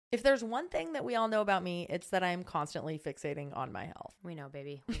If there's one thing that we all know about me, it's that I'm constantly fixating on my health. We know,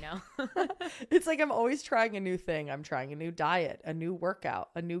 baby. We know. It's like I'm always trying a new thing. I'm trying a new diet, a new workout,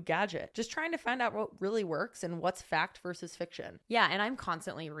 a new gadget. Just trying to find out what really works and what's fact versus fiction. Yeah, and I'm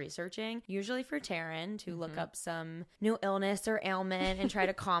constantly researching, usually for Taryn, to look up some new illness or ailment and try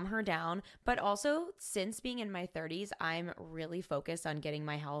to calm her down. But also, since being in my 30s, I'm really focused on getting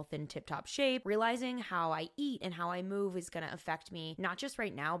my health in tip-top shape, realizing how I eat and how I move is going to affect me, not just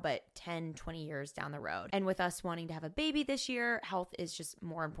right now, but 10, 20 years down the road. And with us wanting to have a baby this year, health is just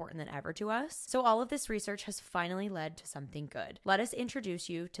more important than ever to us. So all of this research has finally led to something good. Let us introduce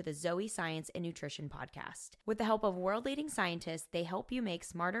you to the Zoe Science and Nutrition podcast. With the help of world-leading scientists, they help you make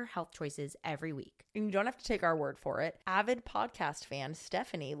smarter health choices every week. And you don't have to take our word for it. Avid podcast fan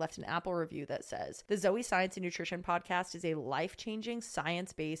Stephanie left an Apple review that says, the Zoe Science and Nutrition podcast is a life-changing,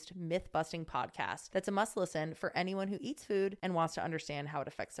 science-based, myth-busting podcast that's a must-listen for anyone who eats food and wants to understand how it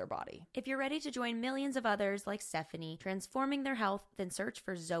affects their body. If you're ready to join millions of others like Stephanie, transforming their health, then search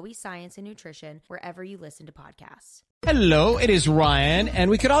for Zoe Science and Nutrition wherever you listen to podcasts. Hello, it is Ryan, and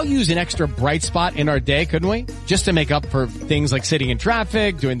we could all use an extra bright spot in our day, couldn't we? Just to make up for things like sitting in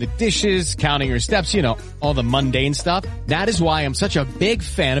traffic, doing the dishes, counting your steps, you know, all the mundane stuff. That is why I'm such a big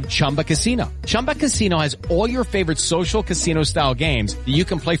fan of Chumba Casino. Chumba Casino has all your favorite social casino-style games that you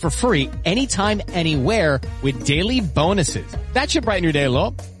can play for free anytime, anywhere with daily bonuses. That should brighten your day a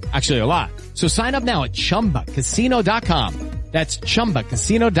little. Actually, a lot. So sign up now at ChumbaCasino.com. That's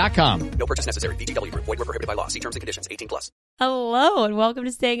ChumbaCasino.com. No purchase necessary. VGW Group. Void where prohibited by law. See terms and conditions. 18+. Hello, and welcome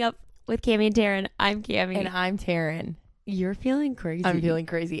to Staying Up with Cami and Taryn. I'm Cami. And I'm Taryn. You're feeling crazy. I'm feeling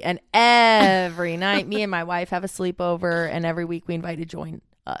crazy. And every night, me and my wife have a sleepover, and every week we invite to join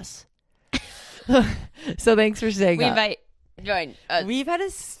us. So thanks for staying up. Join us. We've had a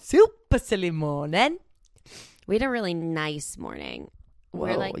super silly morning. We had a really nice morning.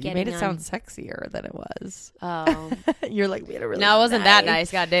 Whoa, you made it sound sexier than it was. Oh. You're like, we had a really No, it wasn't that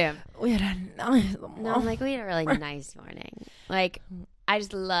nice. Goddamn. We had a nice morning. No, I'm like, we had a really nice morning. Like, I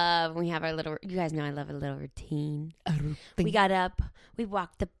just love when we have our little, you guys know I love a little routine. We got up, we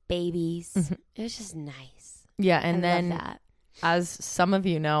walked the babies. Mm-hmm. It was just nice. Yeah, and then, as some of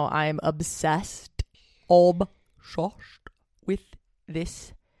you know, I'm obsessed with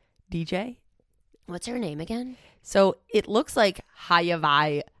this DJ. What's her name again? So it looks like high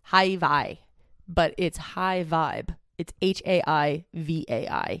vibe, but it's high vibe. It's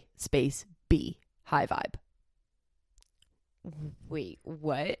HAIVAI space B, high vibe. Wait,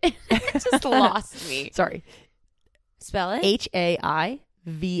 what? It just lost me. Sorry. Spell it. HAIVAI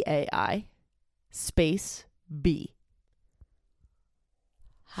space B.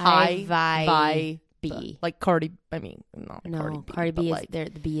 High vibe. B. Like Cardi. I mean, no, Cardi B is like, there.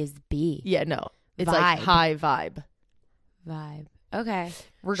 The B is the B. Yeah, no. It's vibe. like high vibe. Okay.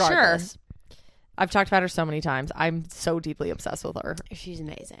 Regardless. Sure. I've talked about her so many times. I'm so deeply obsessed with her. She's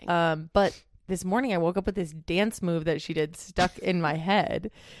amazing. But this morning I woke up with this dance move that she did stuck in my head.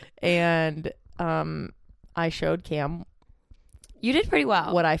 And I showed Cam. You did pretty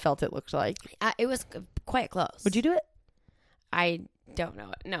well. What I felt it looked like. It was quite close. Would you do it? I don't know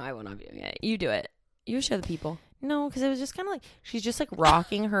it. No, I will not be doing it. You do it. You show the people. No, because it was just kind of like, she's just like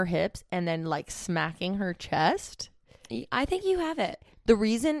rocking her hips and then like smacking her chest. I think you have it. The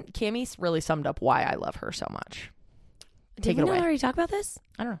reason, Cammie really summed up why I love her so much. Take it away. Did we already talk about this?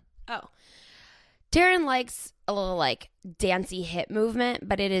 I don't know. Oh. Taryn likes a little like dancey hip movement,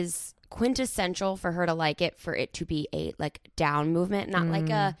 but it is quintessential for her to like it, for it to be a like down movement, not like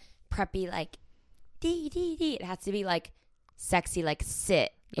a preppy like dee dee dee. It has to be like sexy, like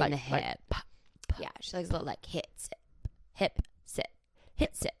sit in the hip. Like, pop. Yeah, she likes a little like hip sit, hip sit,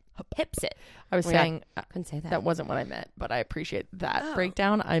 hip sit, hip sit. I was saying, I couldn't say that. That wasn't what I meant, but I appreciate that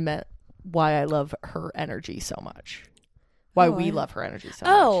breakdown. I meant why I love her energy so much. Why we love her energy so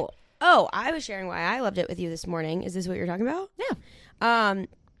much. Oh, I was sharing why I loved it with you this morning. Is this what you're talking about? Yeah. I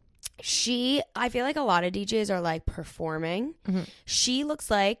feel like a lot of DJs are like performing. Mm-hmm. She looks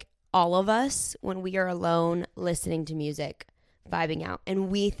like all of us when we are alone listening to music, vibing out,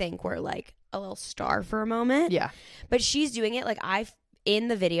 and we think we're like a little star for a moment. Yeah. But she's doing it like in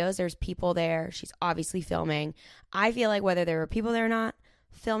the videos, there's people there. She's obviously filming. I feel like whether there were people there or not,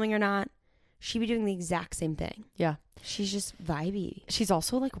 filming or not, she'd be doing the exact same thing. Yeah. She's just vibey. She's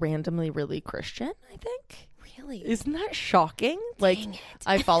also like randomly really Christian, I think. Really? Isn't that shocking? Like,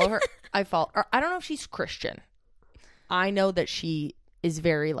 I follow her. I don't know if she's Christian. I know that she is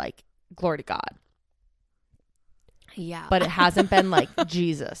very like, glory to God. Yeah. But it hasn't been like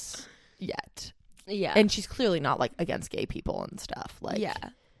Jesus yet. Yeah. And she's clearly not like against gay people and stuff. Like, yeah.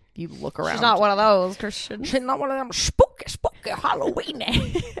 You look around. She's not one of those, Christian. She's not one of them spooky Halloween.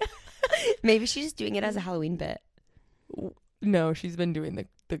 Maybe she's just doing it as a Halloween bit. No, she's been doing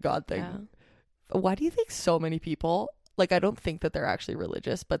the God thing. Yeah. Why do you think so many people, like, I don't think that they're actually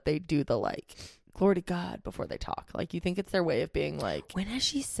religious, but they do the, like, glory to God before they talk. Like, you think it's their way of being like. When has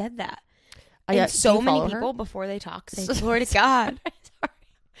she said that? Do And so you many follow people her? before they talk say glory to God.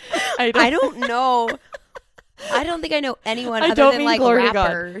 I I don't know. I don't think I know anyone I other don't than mean like glory to God.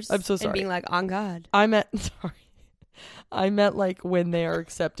 rappers. I'm so sorry. And being like on God. I meant like when they are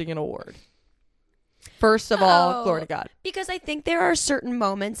accepting an award. First of all, glory to God. Because I think there are certain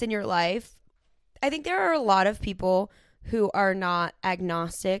moments in your life. I think there are a lot of people who are not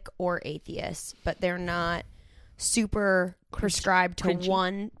agnostic or atheists, but they're not super prescribed to Cringy.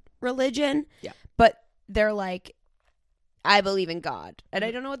 one religion. Yeah. But they're like, I believe in God. And I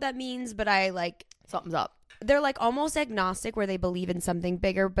don't know what that means, but I like, Something's up. they're like almost agnostic where they believe in something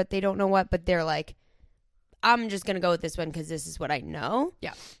bigger, but they don't know what, but they're like, I'm just going to go with this one because this is what I know.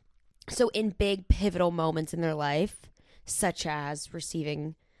 Yeah. So in big pivotal moments in their life, such as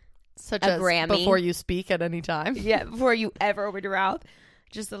receiving Such a as Grammy. before you speak at any time. yeah, before you ever open your mouth,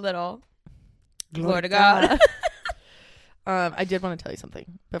 just a little glory to God. I did want to tell you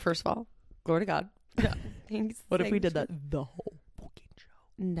something, but first of all, glory to God. Thanks. What if we Thanks. did that the whole fucking show?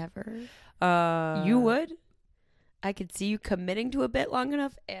 Never. You would? I could see you committing to a bit long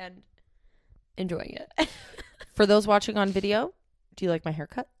enough and enjoying it. For those watching on video, do you like my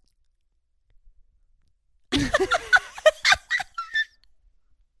haircut?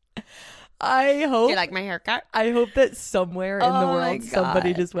 I hope. Do you like my haircut? I hope that somewhere in the Oh my world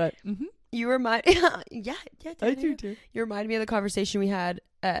somebody God. just went. Mm-hmm. You remind yeah. I do too. You remind me of the conversation we had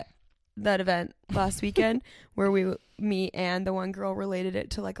at that event last weekend where me and the one girl related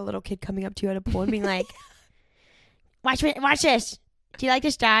it to like a little kid coming up to you at a pool and being like, watch this. Do you like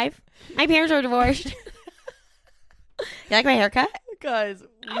this dive? My parents are divorced. You like my haircut? Guys,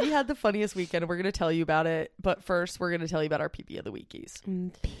 we had the funniest weekend and we're going to tell you about it. But first, we're going to tell you about our PP of the Weekies.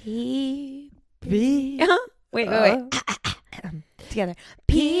 Wait. Together.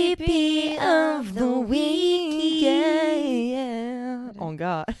 PP of the week. Yeah. On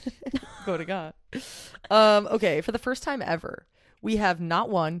God. Go to God. Okay, for the first time ever, we have not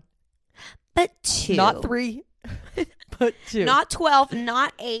one, But two. not three, but two. Not 12,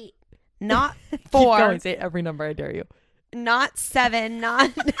 not 8, not Keep 4, going. Say every number, I dare you. not 7,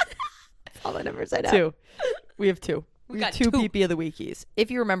 not... That's all the numbers I know. Two. We have two. We We have got two two. PP of the Weekies.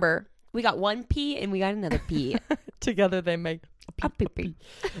 If you remember, We got one P and we got another P. together they make A PP.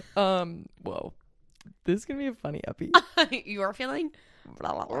 whoa. This is going to be a funny epi. You are feeling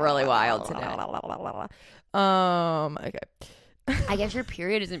really wild today. Okay. I guess your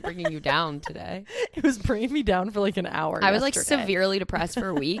period isn't bringing you down today. It was bringing me down for like an hour. I was like yesterday. severely depressed for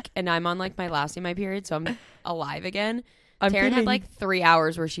a week and I'm on like my last day of my period, so I'm alive again. I'm Taryn feeling- had like 3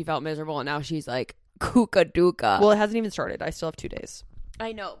 hours where she felt miserable and now she's like kooka dooka. Well, it hasn't even started. I still have 2 days.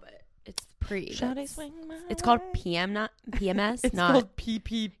 I know, but it's pre. Shall I That's- swing my It's called way? PM, not PMS, It's not called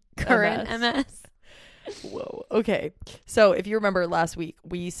PP current MS. MS. Whoa. Okay. So if you remember last week,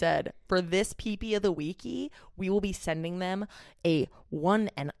 we said for this PP of the Weekie, we will be sending them a one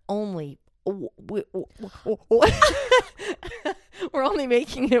and only. We're only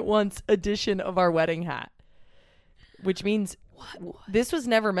making it once edition of our wedding hat, which means this was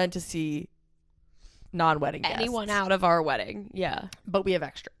never meant to see non-wedding guests. Anyone out of our wedding. Yeah. But we have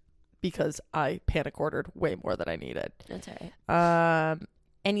extra because I panic ordered way more than I needed. That's all right.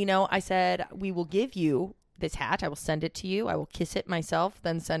 And you know, I said we will give you this hat. I will send it to you. I will kiss it myself,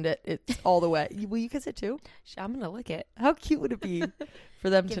 then send it. It's all the way. Will you kiss it too? I'm going to lick it. How cute would it be for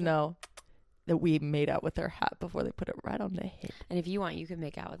them Give to it. know that we made out with their hat before they put it right on the head? And if you want, you can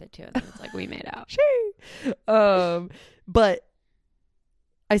make out with it too. And then it's like we made out. Sure. But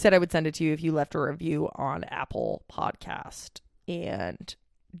I said I would send it to you if you left a review on Apple Podcast and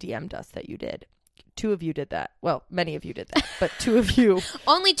DM'd us that you did. 2 of you did that. Well, many of you did that, but 2 of you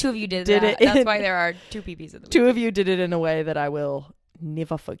Only 2 of you did Did that. it That's in- why there are 2 PPs of the 2 week. of you did it in a way that I will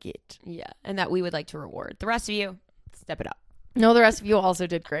never forget. Yeah. And that we would like to reward. The rest of you, step it up. No, the rest of you also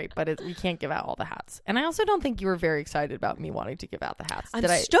did great, but we can't give out all the hats. And I also don't think you were very excited about me wanting to give out the hats. I'm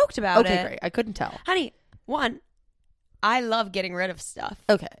Did I? stoked about it. Okay, great. I couldn't tell. Honey, one, I love getting rid of stuff.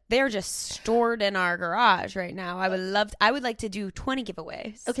 Okay. They're just stored in our garage right now. I would like to do 20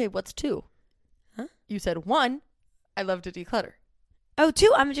 giveaways. Okay, what's 2? Huh? You said 1, I love to declutter. Oh,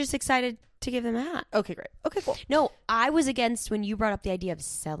 2, I'm just excited to give them a hat. Okay, great. Okay, cool. No, I was against when you brought up the idea of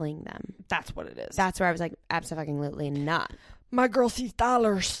selling them. That's what it is. That's where I was like, absolutely not. My girl sees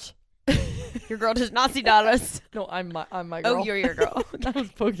dollars. Your girl does not see daughters. No, I'm my girl. Oh, you're your girl. I was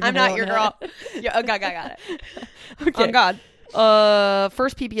poking I'm my not own your head. girl. Yeah, okay, got it. Okay. Oh, God.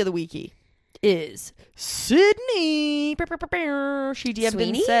 First PP of the weekie is Sydney. She DM'd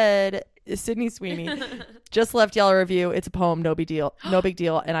Sweeney? and said, Sydney Sweeney. Just left y'all a review. It's a poem. No big deal. No big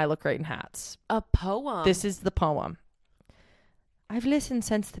deal. And I look great in hats. A poem. This is the poem. I've listened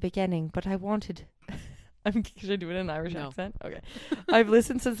since the beginning, but I wanted... Should I do it in an Irish accent? Okay. I've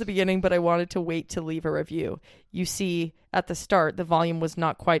listened since the beginning, but I wanted to wait to leave a review. You see, at the start, the volume was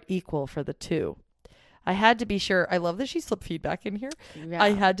not quite equal for the two. I had to be sure. I love that she slipped feedback in here. Yeah. I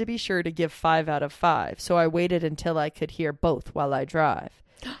had to be sure to give 5 out of 5, so I waited until I could hear both while I drive.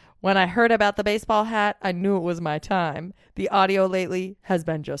 When I heard about the baseball hat, I knew it was my time. The audio lately has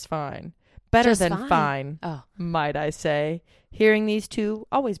been just fine. Better Just than fine, Oh. might I say. Hearing these two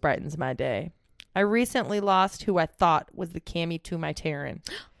always brightens my day. I recently lost who I thought was the Cammy to my Taryn.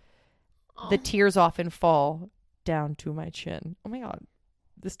 The tears often fall down to my chin. Oh my God.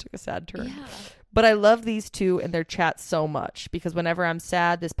 This took a sad turn. Yeah. But I love these two and their chat so much because whenever I'm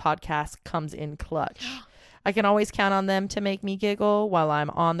sad, this podcast comes in clutch. I can always count on them to make me giggle while I'm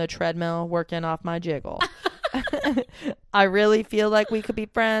on the treadmill working off my jiggle. I really feel like we could be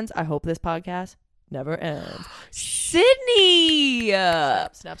friends. I hope this podcast never ends. Sydney.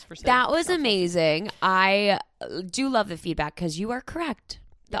 Snaps for Sid. That was amazing. I do love the feedback because you are correct.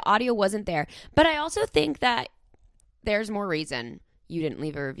 The audio wasn't there. But I also think that there's more reason you didn't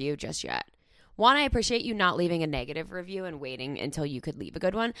leave a review just yet. One, I appreciate you not leaving a negative review and waiting until you could leave a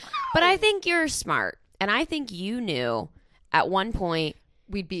good one. But I think you're smart. And I think you knew at one point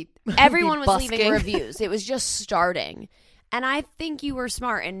We'd be everyone we'd was be leaving busking. reviews. It was just starting. And I think you were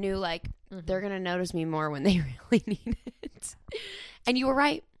smart and knew, like, they're going to notice me more when they really need it. And you were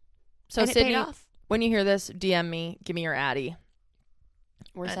right. So And it paid Sydney, off. when you hear this, DM me. Give me your Addy.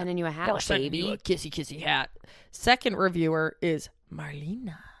 We're sending you a hat, We're sending baby. you a kissy hat. Second reviewer is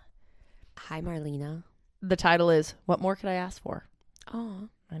Marlena. Hi, Marlena. The title is What More Could I Ask For? Oh,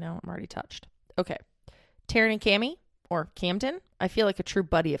 I know, I'm already touched. Okay. Taryn and Cammy, or Camden. I feel like a true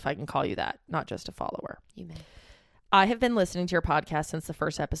buddy if I can call you that, not just a follower. you may. I have been listening to your podcast since the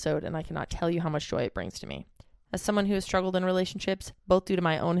first episode, and I cannot tell you how much joy it brings to me. As someone who has struggled in relationships, both due to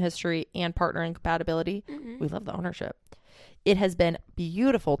my own history and partner incompatibility, we love the ownership. It has been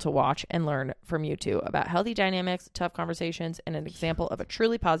beautiful to watch and learn from you two about healthy dynamics, tough conversations, and an example of a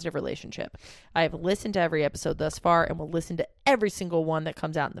truly positive relationship. I have listened to every episode thus far and will listen to every single one that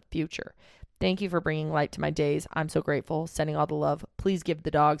comes out in the future. Thank you for bringing light to my days. I'm so grateful. Sending all the love. Please give the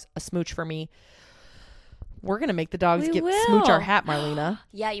dogs a smooch for me. We're going to make the dogs We will. smooch our hat, Marlena.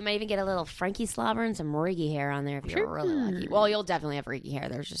 Yeah, you might even get a little Frankie slobber and some Riggy hair on there if you're really lucky. Well, you'll definitely have Riggy hair.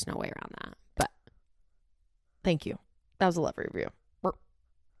 There's just no way around that. But Thank you. That was a love review.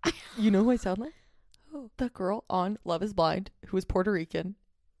 You know who I sound like? That girl on Love is Blind who is Puerto Rican.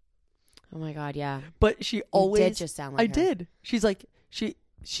 oh my God, yeah. But she always... did just sound like I her. did. She's like...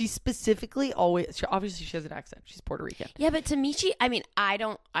 She specifically always... obviously, she has an accent. She's Puerto Rican. Yeah, but to me,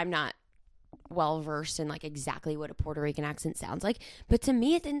 I'm not well versed in like exactly what a Puerto Rican accent sounds like. But to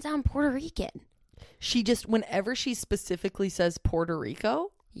me, it didn't sound Puerto Rican. She just... Whenever she specifically says Puerto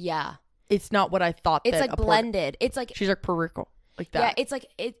Rico, Yeah. it's not what I thought It's that like a Puerto- blended. It's like... She's like Puerto Rico. Like that. Yeah, it's like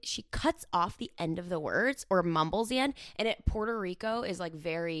she cuts off the end of the words or mumbles the end, and Puerto Rico is like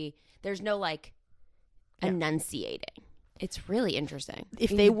very. There's no like enunciating. It's really interesting. If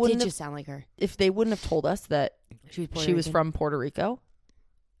And they you wouldn't did have- just sound like her. If they wouldn't have told us that She was Puerto she was Rican. from Puerto Rico,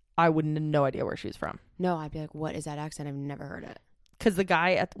 I wouldn't have no idea where she was from. No, I'd be like, what is that accent? I've never heard it. Because the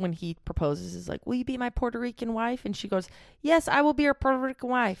guy, when he proposes, is like, will you be my Puerto Rican wife? And she goes, yes, I will be your Puerto Rican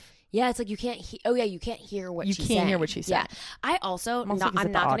wife. Yeah, it's like you can't. You can't hear what You she's can't saying. hear what she's Yeah, saying. I also Almost not. like, is I'm it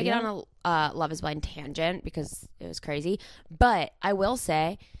the not going to get audio? on a Love Is Blind tangent because it was crazy. But I will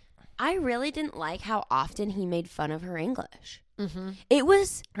say, I really didn't like how often he made fun of her English. Mm-hmm. It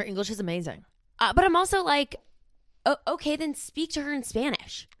was, Her English is amazing. but I'm also like, okay, then speak to her in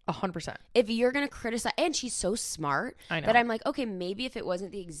Spanish. 100%. If you're going to criticize, and she's so smart I know. that I'm like, okay, maybe if it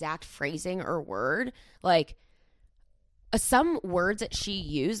wasn't the exact phrasing or word, like some words that she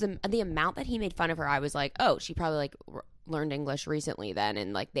used, the amount that he made fun of her, I was like, oh, she probably like learned English recently then,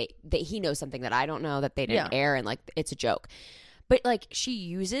 and like he knows something that I don't know that they didn't air, and like it's a joke. But like she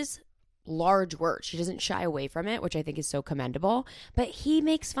uses large words. She doesn't shy away from it, which I think is so commendable. But he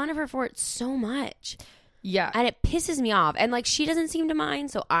makes fun of her for it so much. Yeah. And it pisses me off. And like she doesn't seem to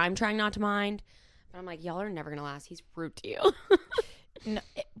mind, so I'm trying not to mind. But I'm like, y'all are never gonna last. He's rude to you. No,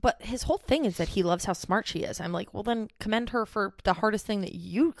 but his whole thing is that he loves how smart she is. I'm like, well, then commend her for the hardest thing that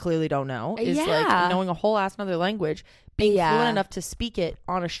you clearly don't know is like knowing a whole ass another language, being fluent enough to speak it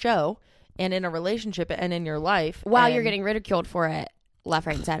on a show and in a relationship and in your life. While you're getting ridiculed for it left,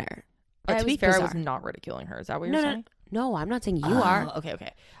 right, and center. To be fair, I was not ridiculing her. Is that what you're saying? No, I'm not saying you are.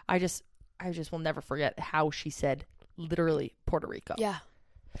 Okay. I just will never forget how she said literally Puerto Rico. Yeah.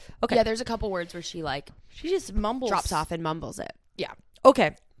 Okay. Yeah, there's a couple words where she just mumbles. Drops off and mumbles it. Yeah.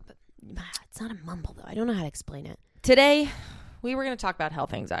 Okay. But it's not a mumble, though. I don't know how to explain it. Today, we were going to talk about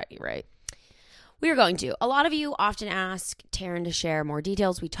health anxiety, right? We are going to. A lot of you often ask Taryn to share more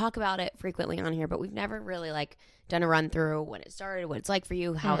details. We talk about it frequently on here, but we've never really done a run through when it started, what it's like for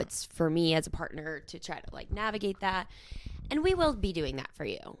you, how it's for me as a partner to try to navigate that. And we will be doing that for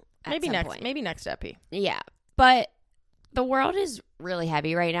you. Maybe next epi. Yeah. But the world is really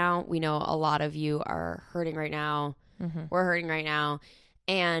heavy right now. We know a lot of you are hurting right now. Mm-hmm. We're hurting right now.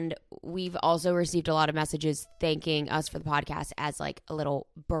 And we've also received a lot of messages thanking us for the podcast as a little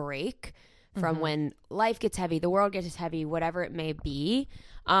break from when life gets heavy, the world gets heavy, whatever it may be.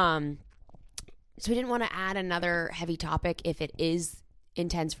 So we didn't want to add another heavy topic if it is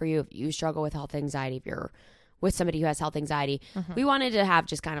intense for you, if you struggle with health anxiety, if you're with somebody who has health anxiety. We wanted to have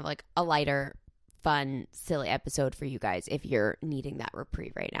just kind of a lighter, fun, silly episode for you guys if you're needing that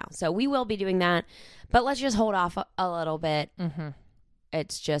reprieve right now. So we will be doing that, but let's just hold off a little bit.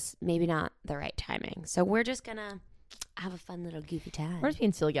 It's just maybe not the right timing. So we're just going to have a fun little goofy time. We're just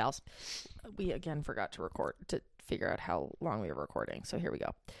being silly gals. We again forgot to record to figure out how long we were recording. So here we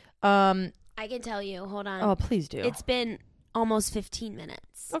go. I can tell you. Hold on. Oh, please do. It's been almost 15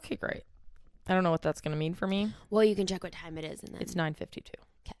 minutes. Okay, great. I don't know what that's going to mean for me. Well, you can check what time it is. And then it's 9:52.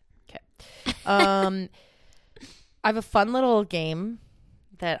 Okay. I have a fun little game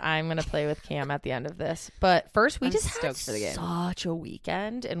that I'm going to play with Cam at the end of this. But first, I'm just had for the game. Such a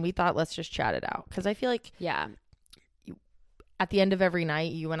weekend, and we thought let's just chat it out because I feel like at the end of every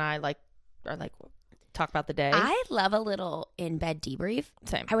night, you and I are talk about the day. I love a little in bed debrief.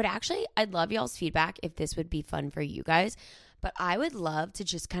 Same. I'd love y'all's feedback if this would be fun for you guys, but I would love to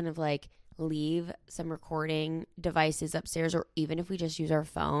just kind of leave some recording devices upstairs, or even if we just use our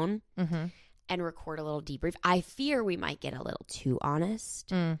phone and record a little debrief. I fear we might get a little too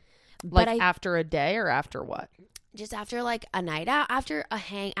honest. But after a day or after what? Just after a night out, after a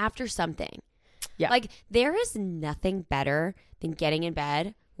hang, after something. Yeah. There is nothing better than getting in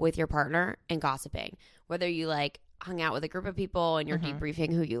bed with your partner and gossiping. Whether you hung out with a group of people and you're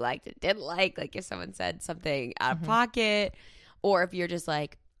debriefing who you liked and didn't like if someone said something out of pocket, or if you're just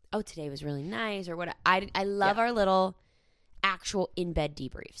oh, today was really nice, or what. I love our little actual in-bed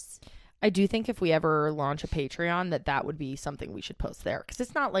debriefs. I do think if we ever launch a Patreon, that would be something we should post there, because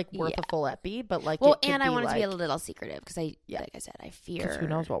it's not worth a full epi, but well, and I want it to be a little secretive because like I said, I fear who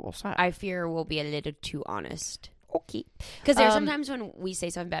knows what we'll say. I fear we'll be a little too honest. Okay, because there's sometimes when we say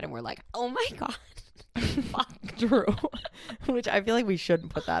something bad and we're like, oh my god. True. Which I feel like we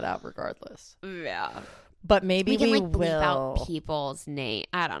shouldn't put that out regardless. Yeah. But maybe we can will bleep out people's name.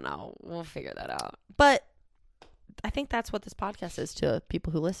 I don't know. We'll figure that out. But I think that's what this podcast is to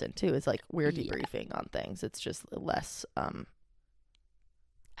people who listen too. Is we're debriefing on things. It's just less. I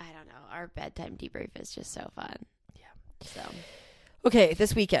don't know. Our bedtime debrief is just so fun. Yeah. So. Okay,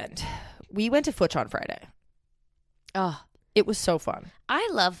 this weekend we went to Futch on Friday. Oh, it was so fun. I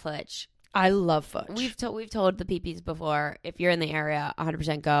love Futch. I love Futch. We've told the peepees before, if you're in the area,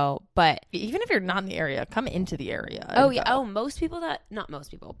 100% go. But even if you're not in the area, come into the area. Oh yeah. Go. Oh, not most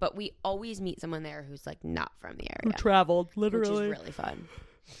people, but we always meet someone there who's not from the area, who traveled literally, which is really fun.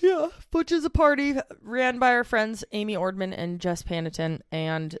 Yeah, Futch is a party ran by our friends Amy Ordman and Jess Paniton,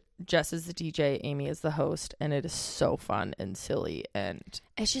 and Jess is the DJ, Amy is the host, and it is so fun and silly, and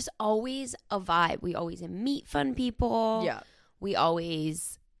it's just always a vibe. We always meet fun people. Yeah, we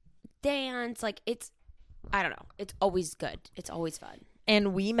always dance. I don't know. It's always good. It's always fun.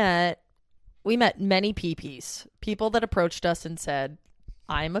 And we met many peepees, people that approached us and said,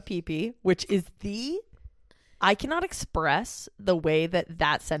 "I'm a peepee," which is I cannot express the way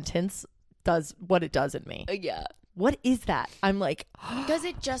that sentence does what it does in me. Yeah. What is that? I'm because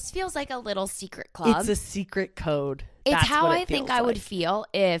it just feels like a little secret club. It's a secret code. It's how I think I would feel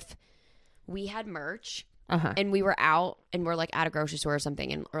if we had merch and we were out and we're at a grocery store or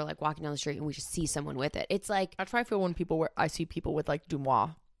something, and or walking down the street and we just see someone with it. It's that's how I feel when I see people with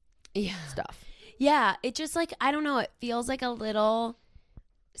Dumois stuff. Yeah. It just I don't know. It feels like a little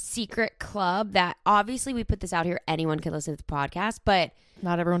secret club that obviously we put this out here. Anyone can listen to the podcast, but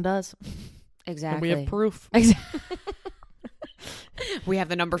not everyone does. Exactly. And we have proof. Exactly. We have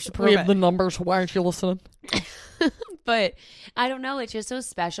the numbers to prove We have the numbers. Why aren't you listening? But I don't know. It's just so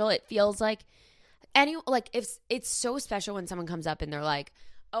special. It feels like if it's so special when someone comes up and they're like,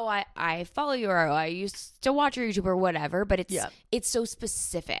 oh, I follow you, or I used to watch your YouTube or whatever, but it's so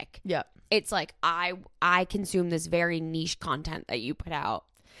specific. Yeah. It's like I consume this very niche content that you put out.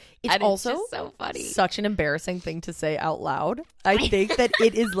 It's also just so funny. Such an embarrassing thing to say out loud. I think that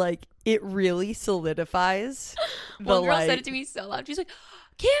it is like, it really solidifies the One girl said it to me so loud. She's like,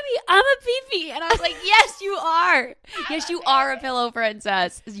 Cammy, I'm a pee-pee. And I was like, yes, you are. Yes, you are a pillow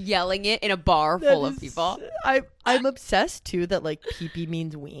princess. Yelling it in a bar full of people. I'm obsessed too that like pee-pee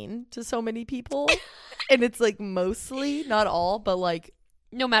means ween to so many people. And it's like mostly, not all, but like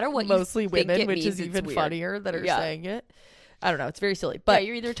no matter what, mostly women, which means, is even weird. funnier that are saying it. I don't know. It's very silly. But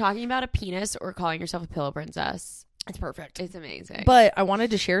you're either talking about a penis or calling yourself a pillow princess. It's perfect. It's amazing. But I wanted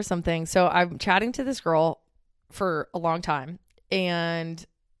to share something. So I'm chatting to this girl for a long time. And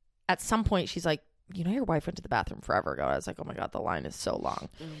at some point she's like, you know, your wife went to the bathroom forever ago. I was like, oh my God, the line is so long.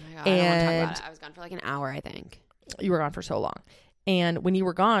 Oh my God. And I don't want to talk about it. I was gone for like an hour, I think. You were gone for so long. And when you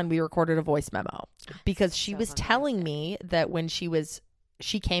were gone, we recorded a voice memo because she was telling me that when she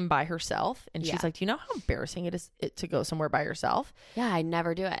came by herself and she's like, do you know how embarrassing it is to go somewhere by yourself? Yeah, I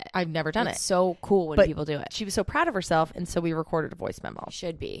never do it. I've never done it. It's so cool when people do it. She was so proud of herself. And so we recorded a voice memo.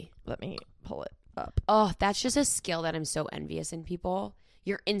 Should be. Let me pull it up. Oh, that's just a skill that I'm so envious in people.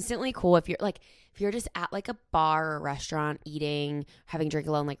 You're instantly cool if you're just at like a bar or a restaurant eating, having a drink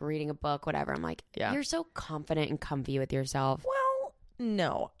alone, like reading a book, whatever. I'm like, you're so confident and comfy with yourself. Well,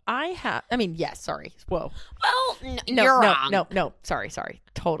 no, yes, sorry. Whoa. Well, you're wrong. No. Sorry.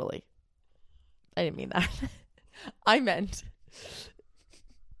 Totally. I didn't mean that. I meant,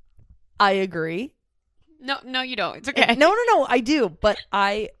 I agree. No, you don't. It's okay. No, I do. But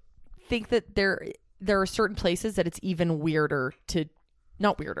I think that there are certain places that it's even weirder to,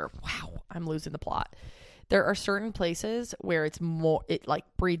 not weirder. Wow, I'm losing the plot. There are certain places where it like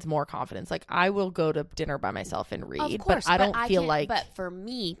breeds more confidence. Like I will go to dinner by myself and read, of course, but I don't feel like. But for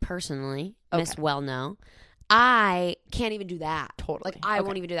me personally, Miss Well-Know, I can't even do that. Totally. Like I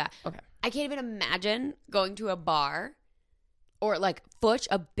won't even do that. Okay. I can't even imagine going to a bar or like Butch,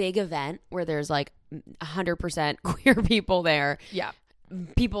 a big event where there's like 100% queer people there. Yeah.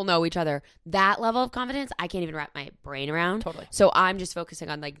 People know each other. That level of confidence, I can't even wrap my brain around. Totally. So I'm just focusing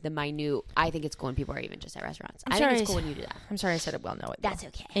on like the minute. I think it's cool when people are even just at restaurants. I think it's cool when you do that. I'm sorry I said it. Well, no, that's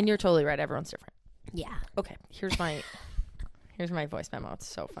okay. And you're totally right. Everyone's different. Yeah. Okay. Here's my voice memo. It's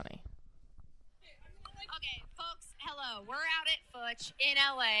so funny. Okay, folks. Hello. We're out at Butch in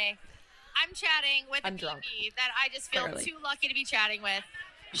LA. I'm chatting with a PP that I just feel too lucky to be chatting with.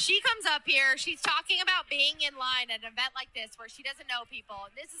 She comes up here. She's talking about being in line at an event like this where she doesn't know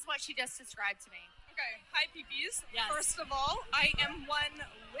people. This is what she just described to me. Okay. Hi, PPs. Yes. First of all, I am one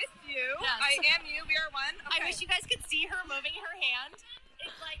with you. Yes. I am you. We are one. Okay. I wish you guys could see her moving her hand.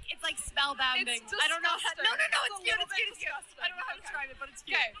 It's like spellbounding. It's I don't know how. No. It's cute. Disgusting. I don't know how to describe it, but it's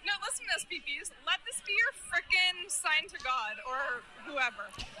cute. Okay. No, listen to this, PPs. Let this be your frickin' sign to God or whoever.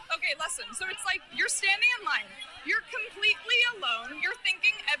 Okay, listen. So it's like you're standing in line. You're completely alone. You're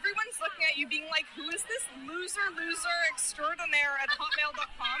thinking everyone's looking at you being like, who is this loser extraordinaire at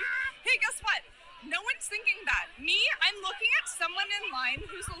hotmail.com? Hey, guess what? No one's thinking that. Me, I'm looking at someone in line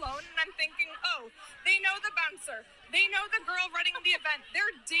who's alone and I'm thinking, oh, they know the bouncer. They know the girl running the event.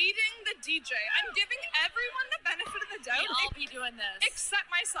 They're dating the DJ. I'm giving everyone the benefit of the doubt. I'll be doing this. Except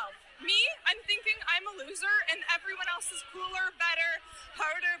myself. Me, I'm thinking I'm a loser and everyone else is cooler, better,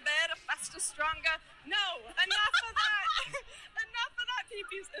 harder, better, faster, stronger. No, enough of that. Enough of that,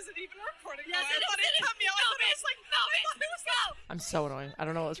 PPs. Is it even recording? Yes, I thought it cut me off. Go. I'm so annoying. I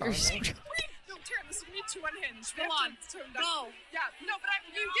don't know what's wrong with me. No, Taryn, this is me too unhinged. Go on. Go. Yeah, no, but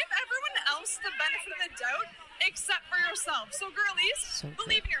you give everyone else the benefit of the doubt except for yourself. So, girlies,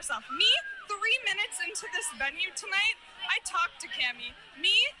 believe in yourself. Me, 3 minutes into this venue tonight, I talked to Cammy.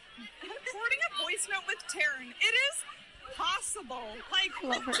 Me, recording a voice note with Taryn. It is possible. Like,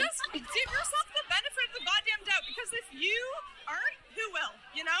 just give yourself the benefit of the goddamn doubt because if you aren't, who will?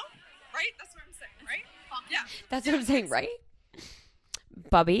 You know? Right? That's what I'm saying, right? Yeah. That's what I'm saying, right?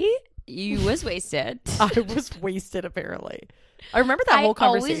 Bubby, you was wasted. I was wasted, apparently. I remember that whole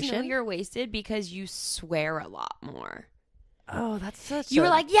conversation. I always know you're wasted because you swear a lot more. Oh, that's such You were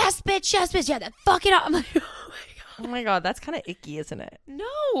like, yes, bitch. Yeah, then fuck it up. I'm like, oh my God. Oh my God, that's kind of icky, isn't it?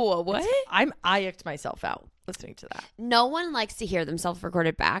 No, what? I icked myself out listening to that. No one likes to hear themselves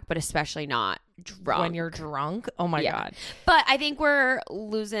recorded back, but especially not drunk. When you're drunk? Oh my God. But I think we're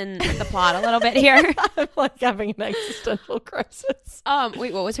losing the plot a little bit here. I'm like having an existential crisis.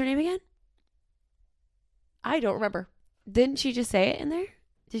 Wait, what was her name again? I don't remember. Didn't she just say it in there?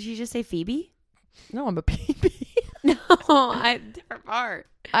 Did she just say Phoebe? No, I'm a baby. No. Different part.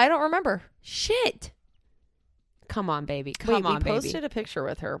 I don't remember. Shit. Come on, baby. We baby. posted a picture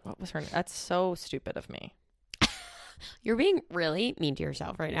with her. What was her name? That's so stupid of me. You're being really mean to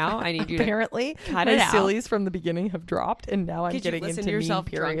yourself right now. I need you to Apparently, cut my it out. sillies from the beginning have dropped, and now I'm Could getting you listen into to yourself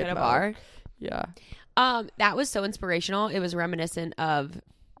mean drunk period at a mode. bar? Yeah. That was so inspirational. It was reminiscent of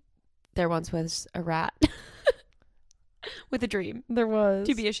there once was a rat with a dream There was.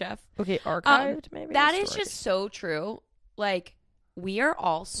 to be a chef. Okay, archived maybe? That the is story. just so true. Like, we are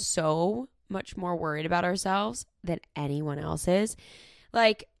all so much more worried about ourselves than anyone else is.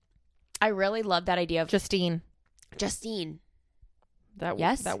 Like, I really love that idea of Justine. Yes?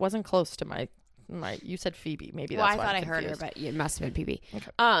 That wasn't close to my you said Phoebe. Maybe Well, that's I why thought I'm I heard her, confused. but it must have been PB.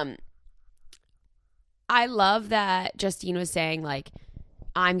 Okay. I love that Justine was saying, like,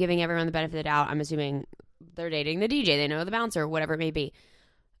 I'm giving everyone the benefit of the doubt. I'm assuming they're dating the DJ. They know the bouncer, whatever it may be.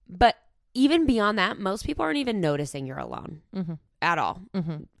 But even beyond that, most people aren't even noticing you're alone at all.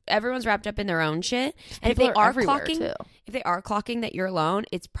 Mm-hmm. Everyone's wrapped up in their own shit. And People if they are everywhere, clocking, too. if they are clocking that you're alone,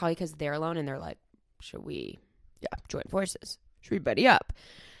 it's probably because they're alone and they're like, should we join forces? Should we buddy up?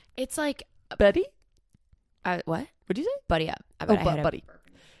 It's like, Betty? what? What'd you say? Buddy up. Buddy.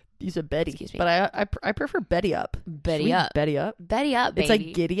 You said Betty. Excuse me. But I prefer Betty up. Betty Should we up. Betty up. Betty up, baby. It's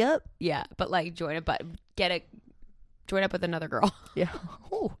like giddy up. Yeah, but like join up with another girl. Yeah.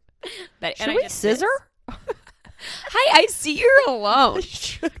 Oh. Betty, Should we scissor? Hi, I see you're alone.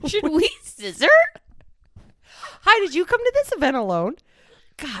 Should we scissor? Hi, did you come to this event alone?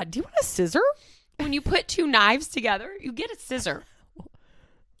 God, do you want a scissor? When you put two knives together, you get a scissor.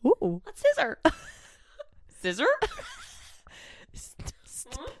 Ooh. Let's scissor. Scissor?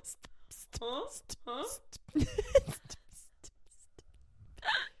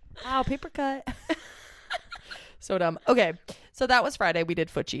 Wow, paper cut. So dumb. Okay, so that was Friday. We did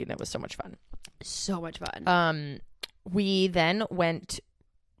Foochie, and it was so much fun. So much fun. We then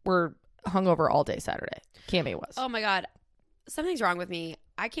we're hungover all day Saturday. Cammy was. Oh my God. Something's wrong with me.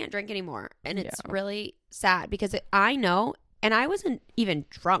 I can't drink anymore. And it's Yeah. really sad because I know, and I wasn't even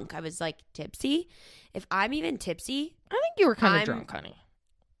drunk. I was like tipsy. If I'm even tipsy, I think you were kind I'm- of drunk, honey.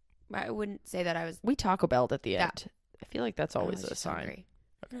 I wouldn't say that I was. We Taco Bell'd at the Yeah. end. I feel like that's I always was a just sign. hungry.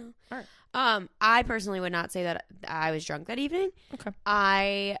 No. All right. I personally would not say that I was drunk that evening. Okay.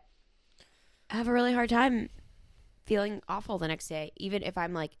 I have a really hard time feeling awful the next day, even if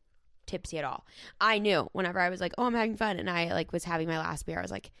I'm like tipsy at all. I knew whenever I was like, oh, I'm having fun, and I like was having my last beer, I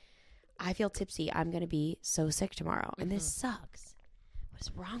was like, I feel tipsy. I'm gonna be so sick tomorrow, and this sucks. What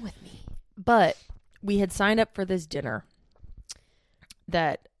is wrong with me? But we had signed up for this dinner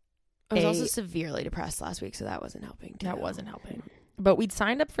that I was also severely depressed last week, so that wasn't helping. Too. That wasn't helping. But we'd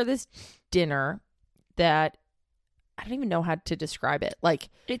signed up for this dinner that I don't even know how to describe it. Like,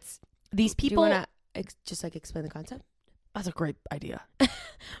 It's these Do you people. wanna just like explain the concept? That's a great idea.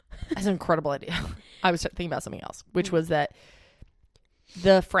 That's an incredible idea. I was thinking about something else, which was that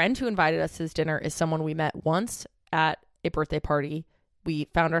the friend who invited us to this dinner is someone we met once at a birthday party. We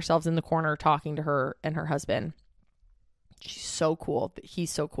found ourselves in the corner talking to her and her husband. She's so cool.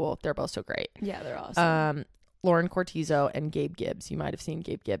 He's so cool. They're both so great. Yeah, they're awesome. Lauren Cortizo and Gabe Gibbs. You might have seen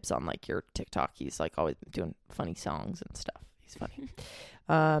Gabe Gibbs on like your TikTok. He's like always doing funny songs and stuff. He's funny.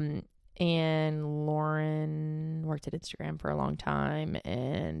 And Lauren worked at Instagram for a long time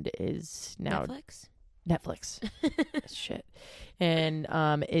and is now Netflix. Shit. And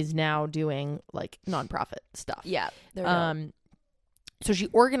is now doing like nonprofit stuff. Yeah, they're dope. So she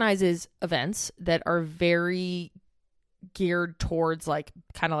organizes events that are very geared towards like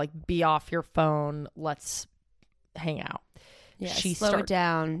kind of like be off your phone, let's hang out. Yeah, she slow it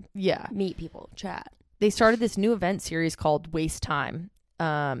down. Yeah. Meet people, chat. They started this new event series called Waste Time,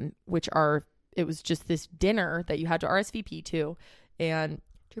 it was just this dinner that you had to RSVP to. And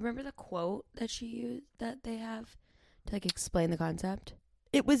Do you remember the quote that she used that they have to like explain the concept?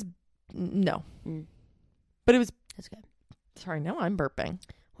 it was no. Mm. But it was That's good. sorry, now I'm burping.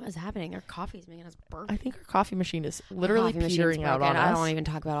 What is happening? Our coffee's making us burp. I think our coffee machine is literally Coffee machine's petering out broken. on us. I don't even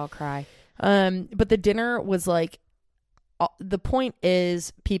talk about it. I'll cry. But the dinner was like, the point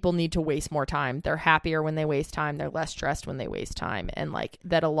is people need to waste more time. They're happier when they waste time. They're less stressed when they waste time. And like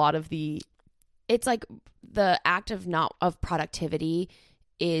that a lot of It's like the act of productivity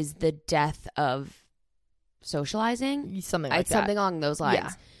is the death of socializing. something like It's that. something along those lines. Yeah.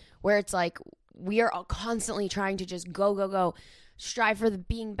 Where it's like we are all constantly trying to just go, strive for the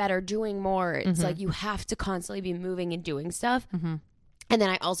being better, doing more. It's like you have to constantly be moving and doing stuff. Mm-hmm. And then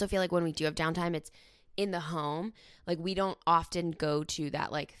I also feel like when we do have downtime, it's in the home. Like we don't often go to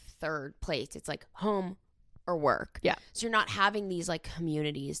that like third place. It's like home or work. Yeah. So you're not having these like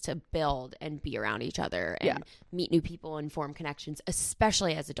communities to build and be around each other and meet new people and form connections,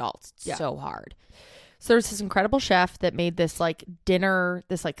 especially as adults. It's so hard. So there's this incredible chef that made this like dinner,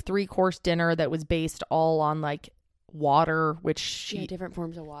 this like 3-course dinner that was based all on like water, which different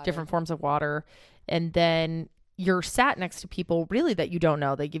forms of water. And then you're sat next to people really that you don't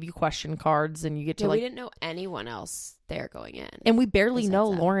know. They give you question cards and you get to we didn't know anyone else there going in. And we barely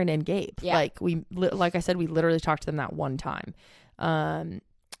know them. Lauren and Gabe. Yeah. Like I said, we literally talked to them that one time.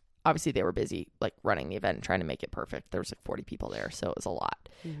 Obviously they were busy like running the event and trying to make it perfect. There was like 40 people there, so it was a lot.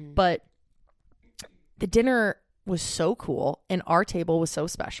 Mm-hmm. But the dinner was so cool and our table was so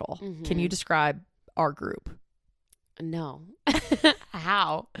special. Mm-hmm. Can you describe our group? No.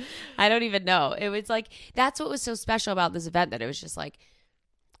 How? I don't even know. It was like, that's what was so special about this event, that it was just like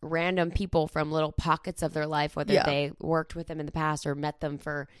random people from little pockets of their life, whether they worked with them in the past or met them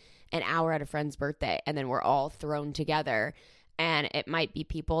for an hour at a friend's birthday, and then we're all thrown together. And it might be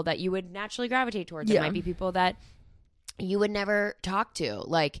people that you would naturally gravitate towards. It might be people that you would never talk to.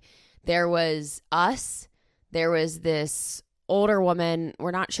 Like, there was us, there was this older woman,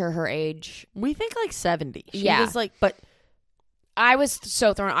 we're not sure her age. We think like 70. She Yeah. was like, but I was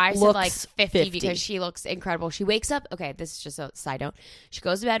so thrown. I said like Looks 50 50. because she looks incredible. She wakes up. Okay, this is just a side note. She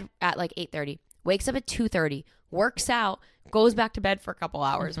goes to bed at like 8:30, wakes up at 2:30, works out, goes back to bed for a couple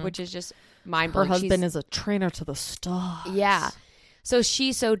hours, which is just mind her blowing. husband is a trainer to the stars. Yeah. So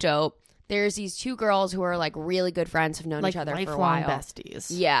she's so dope. There's these two girls who are like really good friends, have known Like each other for a lifelong while. besties.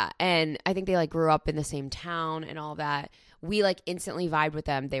 Yeah, and I think they like grew up in the same town and all that. We like instantly vibed with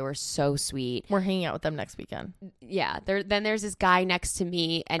them. They were so sweet. We're hanging out with them next weekend. Yeah. Then there's this guy next to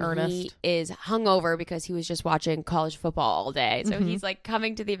me, and Ernest. he is hungover because he was just watching college football all day. So he's like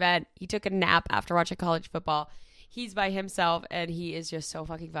coming to the event. He took a nap after watching college football. He's by himself, and he is just so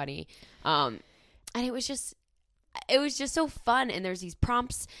fucking funny. And it was just so fun. And there's these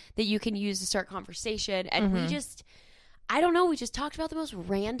prompts that you can use to start conversation. And we just, I don't know, we just talked about the most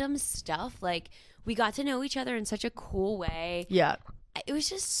random stuff. Like, we got to know each other in such a cool way. Yeah. It was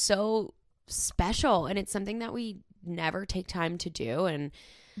just so special, and it's something that we never take time to do. And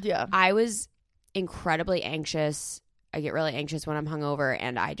Yeah. I was incredibly anxious. I get really anxious when I'm hungover,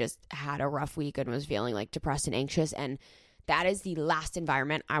 and I just had a rough week and was feeling like depressed and anxious. And that is the last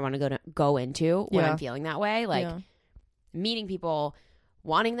environment I want to go into when I'm feeling that way. Like meeting people,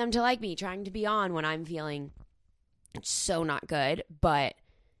 wanting them to like me, trying to be on when I'm feeling so not good. But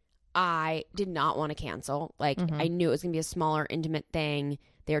I did not want to cancel. Like, I knew it was going to be a smaller, intimate thing.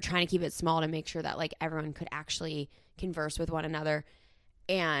 They were trying to keep it small to make sure that like everyone could actually converse with one another.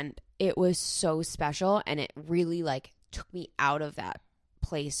 And it was so special. And it really like took me out of that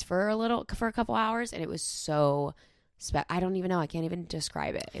place for a couple hours. And it was so I don't even know. I can't even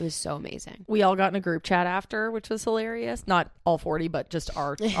describe it. It was so amazing. We all got in a group chat after, which was hilarious. Not all 40, but just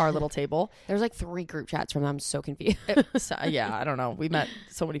our little table. There's like 3 group chats from them. I'm so confused. Yeah, I don't know. We met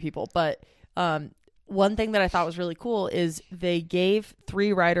so many people. But one thing that I thought was really cool is they gave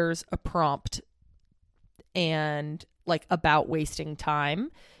 3 writers a prompt and like about wasting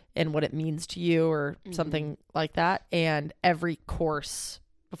time and what it means to you or something like that. And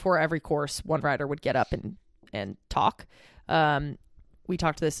before every course, one writer would get up and talk. We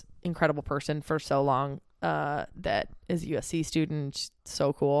talked to this incredible person for so long that is a USC student. She's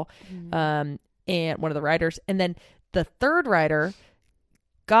so cool. And one of the writers. And then the third writer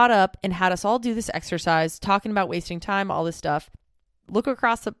got up and had us all do this exercise, talking about wasting time, all this stuff. Look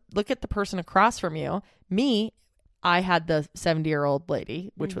at the person across from you. Me, I had the 70-year-old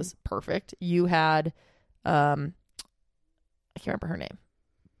lady, which was perfect. You had, I can't remember her name.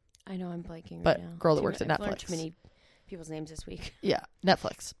 I know I'm blanking right but now. girl that works at I've learned Netflix. too many people's names this week. Yeah,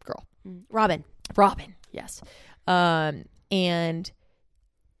 Netflix girl. Robin, yes. And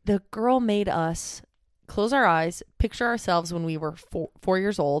the girl made us close our eyes, picture ourselves when we were 4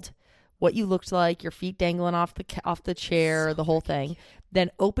 years old, what you looked like, your feet dangling off the chair, the whole thing. Then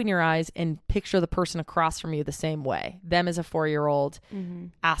open your eyes and picture the person across from you the same way. Them as a 4-year-old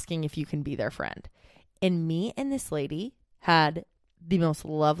asking if you can be their friend. And me and this lady had the most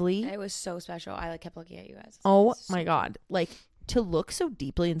lovely. It was so special. I kept looking at you guys. Oh my God. Like, to look so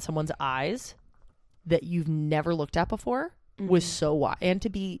deeply in someone's eyes that you've never looked at before was so wild. And to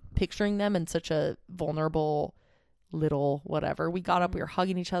be picturing them in such a vulnerable little whatever. We got up, we were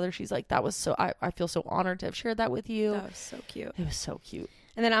hugging each other. She's like, that was so, I feel so honored to have shared that with you. That was so cute. It was so cute.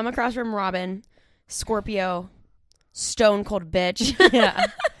 And then I'm across from Robin, Scorpio, stone cold bitch. Yeah.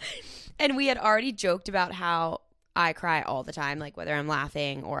 And we had already joked about how I cry all the time, like whether I'm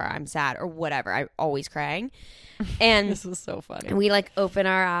laughing or I'm sad or whatever. I'm always crying. And This is so funny. and we like open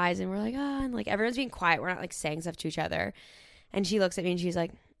our eyes and we're like, oh, and like everyone's being quiet. We're not like saying stuff to each other. And she looks at me and she's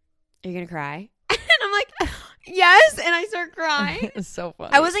like, are you going to cry? And I'm like, yes. And I start crying. It's so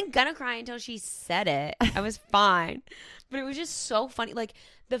funny. I wasn't going to cry until she said it. I was fine. But it was just so funny. Like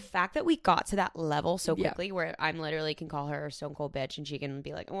the fact that we got to that level so quickly where I'm literally can call her a stone cold bitch and she can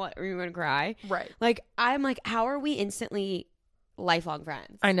be like, what, are you going to cry? Right. Like, I'm like, how are we instantly lifelong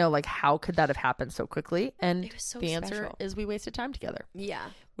friends? I know, like, how could that have happened so quickly? And It was so the answer special. is we wasted time together. Yeah.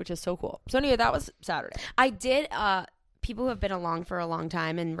 Which is so cool. So anyway, that was Saturday. I did, people who have been along for a long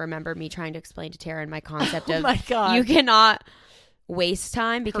time and remember me trying to explain to Taryn my concept of my God. you cannot waste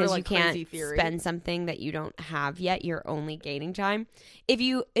time because like, you can't crazy theory. spend something that you don't have yet. You're only gaining time. If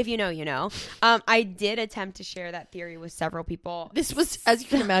you know, you know. I did attempt to share that theory with several people. This was, as you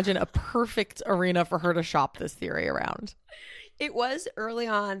can imagine, a perfect arena for her to shop this theory around. It was early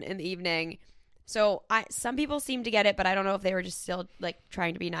on in the evening. So some people seemed to get it, but I don't know if they were just still like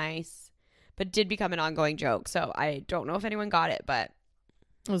trying to be nice. But it did become an ongoing joke. So I don't know if anyone got it, but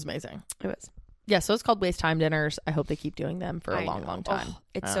It was amazing. it was. Yeah, so it's called Waste Time Dinners. I hope they keep doing them for a long, long time. Oh,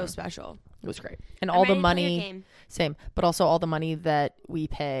 it's so special. It was great. And I'm all ready the to play your money, game. same, but also all the money that we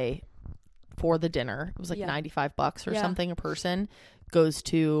pay for the dinner, it was like Yeah. $95 or Yeah. something a person, goes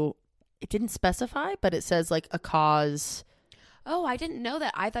to, it didn't specify, but it says like a cause. Oh, I didn't know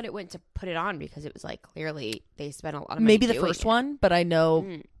that. I thought it went to put it on because it was like clearly they spent a lot of money. Maybe the doing first it. one, but I know,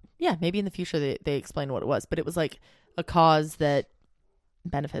 Mm. yeah, maybe in the future they explain what it was, but it was like a cause that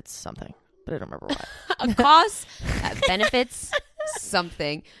benefits something, but I don't remember what. A cause that benefits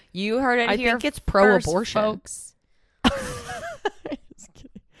something. You heard it I here. think it's first, pro-abortion. folks. Just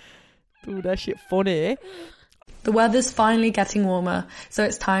kidding. Dude, that shit funny, eh? The weather's finally getting warmer, so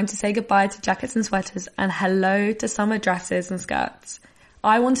it's time to say goodbye to jackets and sweaters and hello to summer dresses and skirts.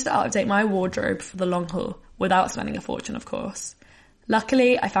 I wanted to update my wardrobe for the long haul, without spending a fortune, of course.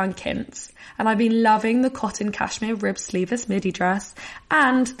 Luckily, I found Kint's, and I've been loving the cotton cashmere rib sleeveless midi dress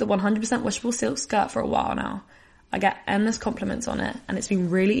and the 100% washable silk skirt for a while now. I get endless compliments on it, and it's been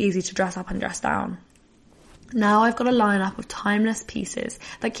really easy to dress up and dress down. Now I've got a lineup of timeless pieces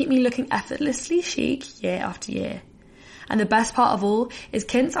that keep me looking effortlessly chic year after year. And the best part of all is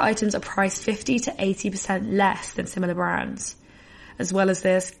Kint's items are priced 50 to 80% less than similar brands. As well as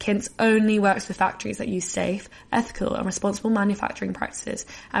this, Kint's only works with factories that use safe, ethical and responsible manufacturing practices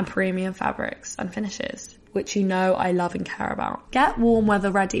and premium fabrics and finishes, which you know I love and care about. Get warm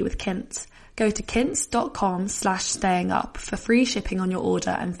weather ready with Kint's. Go to kints.com/stayingup for free shipping on your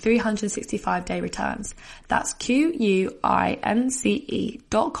order and 365-day returns. That's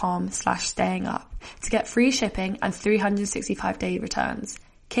QUINCE.com/stayingup to get free shipping and 365-day returns.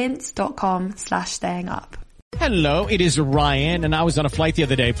 Kints.com/stayingup. Hello, it is Ryan, and I was on a flight the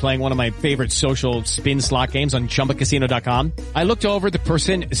other day playing one of my favorite social spin slot games on ChumbaCasino.com. I looked over at the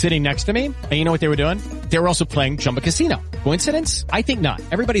person sitting next to me, and you know what they were doing? They were also playing Chumba Casino. Coincidence? I think not.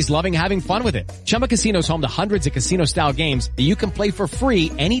 Everybody's loving having fun with it. Chumba Casino is home to hundreds of casino-style games that you can play for free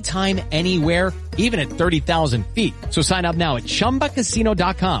anytime, anywhere, even at 30,000 feet. So sign up now at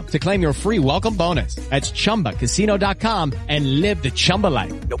ChumbaCasino.com to claim your free welcome bonus. That's ChumbaCasino.com and live the Chumba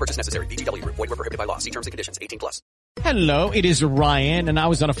life. No purchase necessary. VGW. Void were prohibited by law. See terms and conditions. 18+. Hello, it is Ryan, and I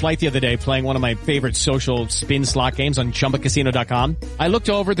was on a flight the other day playing one of my favorite social spin slot games on ChumbaCasino.com. I looked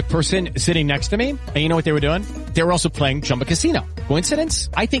over at the person sitting next to me, and you know what they were doing? They were also playing Chumba Casino. Coincidence?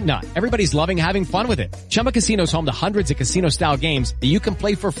 I think not. Everybody's loving having fun with it. Chumba Casino is home to hundreds of casino-style games that you can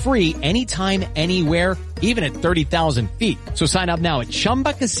play for free anytime, anywhere, even at 30,000 feet. So sign up now at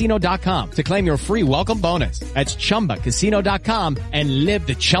ChumbaCasino.com to claim your free welcome bonus. That's ChumbaCasino.com and live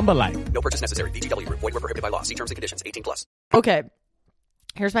the Chumba life. No purchase necessary. VGW. Void were prohibited by law. See terms and conditions. 18+. Okay,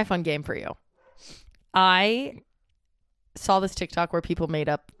 here's my fun game for you. I saw this TikTok where people made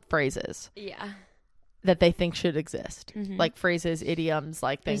up phrases Yeah. that they think should exist, Mhm. like phrases, idioms,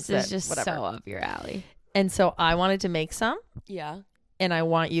 like things This that is just whatever. so up your alley. And so I wanted to make some, Yeah. and I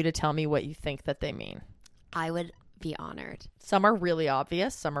want you to tell me what you think that they mean. I would be honored. Some are really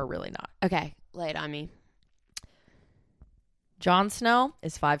obvious, some are really not. Okay, lay it on me. Jon Snow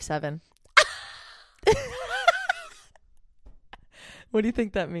is 5'7". What do you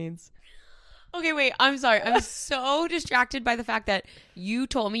think that means? Okay, wait. I'm sorry. I'm so distracted by the fact that you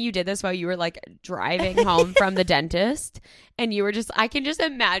told me you did this while you were like driving home from the dentist. And you were just, I can just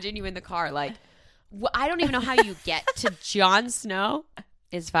imagine you in the car. Like, I don't even know how you get to Jon Snow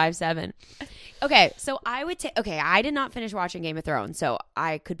is 5'7". Okay, so I would take, okay, I did not finish watching Game of Thrones, so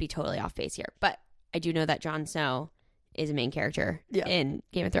I could be totally off base here. But I do know that Jon Snow is a main character Yeah. in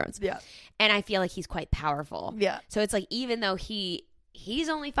Game of Thrones. Yeah. And I feel like he's quite powerful. Yeah. So it's like, even though he's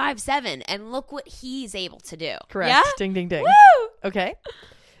only 5'7", and look what he's able to do. Correct. Yeah? Ding, ding, ding. Woo! Okay.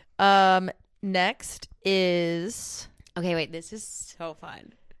 Next is... Okay, wait, this is so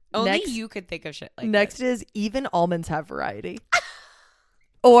fun. Only Next- you could think of shit like Next this. is even almonds have variety.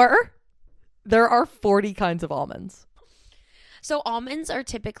 Or there are 40 kinds of almonds. So almonds are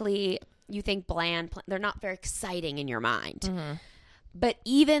typically, you think bland, they're not very exciting in your mind. Mm-hmm. But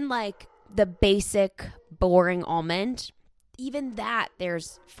even like the basic boring almond, even that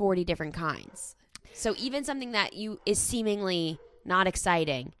there's 40 different kinds. So even something that is seemingly not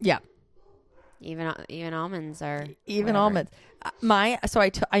exciting. Yeah. Even almonds are Even whatever. almonds.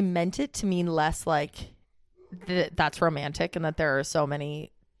 I meant it to mean less like that's romantic and that there are so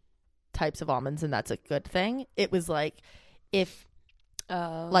many types of almonds and that's a good thing. It was like if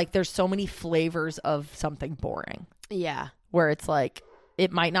like there's so many flavors of something boring Yeah. where it's like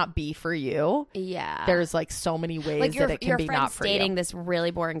it might not be for you. Yeah. There's like so many ways like that it can be not for dating you. this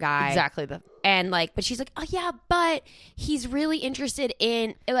really boring guy. Exactly. And like, but she's like, oh yeah, but he's really interested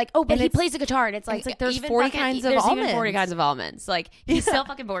in like, oh, but And he it's- plays the guitar, and it's like there's even 40 fucking- kinds of there's almonds. even 40 kinds of almonds. Like he's still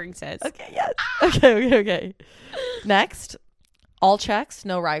fucking boring, sis. Okay, yes. Okay. Next, all checks,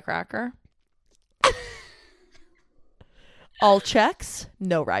 no rye cracker. All checks,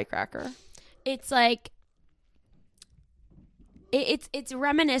 no rye cracker. It's like it's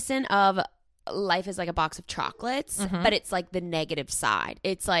reminiscent of life is like a box of chocolates, Mm-hmm. but it's like the negative side.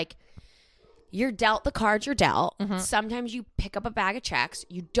 It's like you're dealt the cards you're dealt. Mm-hmm. Sometimes you pick up a bag of checks.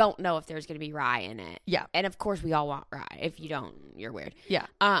 You don't know if there's going to be rye in it. Yeah. And of course we all want rye. If you don't, you're weird. Yeah.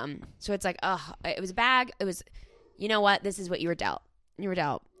 So it's like, it was a bag. It was, you know what? This is what you were dealt. You were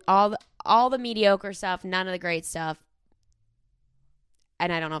dealt all the mediocre stuff, none of the great stuff.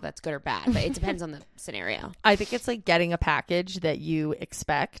 And I don't know if that's good or bad, but it depends on the scenario. I think it's like getting a package that you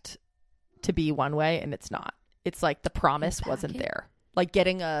expect to be one way and it's not. It's like the promise wasn't there. Like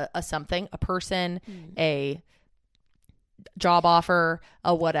getting a something, a person, a job offer,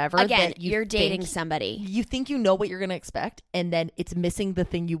 a whatever. Again, that you're dating think- somebody. You think you know what you're going to expect and then it's missing the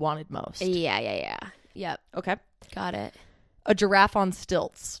thing you wanted most. Yeah. Yep. Okay. Got it. A giraffe on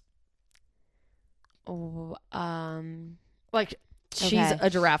stilts. Oh, Like she's Okay. a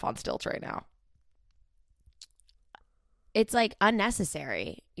giraffe on stilts right now. it's like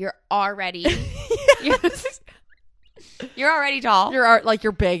unnecessary. You're already you're already tall.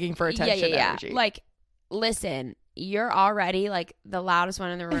 You're begging for attention and energy. Like, listen, you're already like the loudest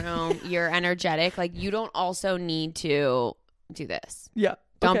one in the room. You're energetic. Like, you don't also need to do this. yeah.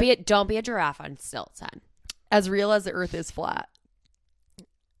 Don't Okay. be a giraffe on stilts, hon. As real as the earth is flat.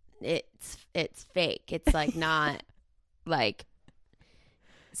 It's fake. It's like not like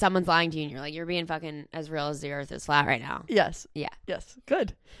someone's lying to you and you're like, you're being fucking as real as the earth is flat right now. Yes. Yeah. Yes.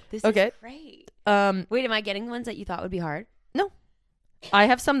 Good. This Okay. is great. Um, Wait, am I getting ones that you thought would be hard? no. I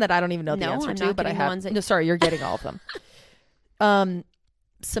have some that I don't even know the No, answer I'm to, not but I getting the have. ones that- No, sorry, you're getting all of them.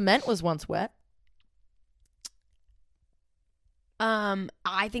 Cement was once wet.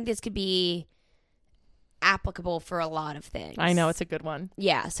 I think this could be applicable for a lot of things. I know, it's a good one.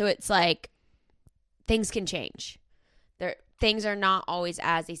 Yeah, so it's like things can change. Things are not always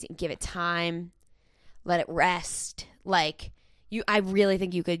as they seem. Give it time. Let it rest. Like I really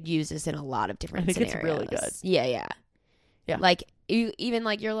think you could use this in a lot of different I think it's scenarios. really good. Yeah. Yeah. Like even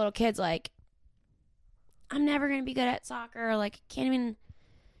like your little kids like, I'm never gonna be good at soccer. Like I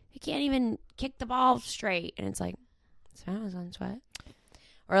can't even kick the ball straight. And it's like, so I was on sweat.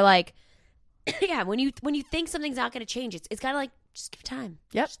 Or like, yeah, when you think something's not gonna change, it's gotta like just give it time.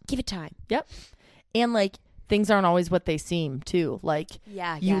 Yep. Just give it time. Yep. And like things aren't always what they seem too. Like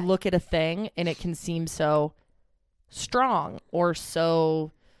Yeah. you look at a thing and it can seem so strong or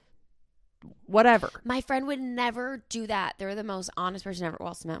so whatever. My friend would never do that. They're the most honest person ever.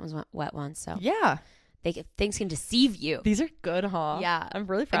 Well, cement was wet once, so Yeah. things can deceive you. These are good, huh? Yeah. I'm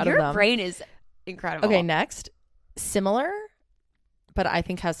really proud Your of them. brain is incredible. Okay, next. Similar, but I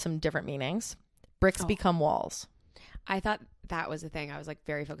think has some different meanings. Bricks Oh. become walls. I thought that was the thing. I was like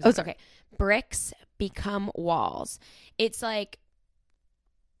very focused. Oh, on. sorry. Okay, bricks become walls. It's like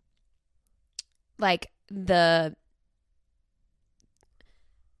the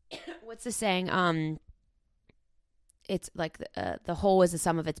what's the saying? It's like the whole is the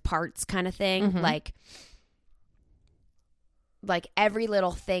sum of its parts kind of thing. Mhm. Like every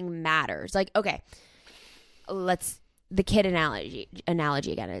little thing matters. Like, okay, the kid analogy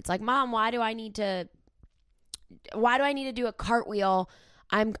again. It's like, Mom, why do I need to do a cartwheel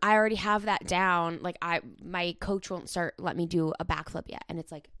I already have that down. Like my coach won't let me do a backflip yet. And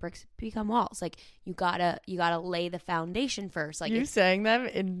it's like bricks become walls. Like you gotta lay the foundation first. Like you saying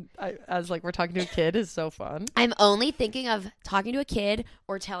them as like we're talking to a kid is so fun. I'm only thinking of talking to a kid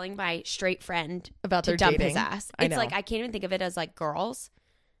or telling my straight friend about to their dump dating. his ass. It's like I can't even think of it as like girls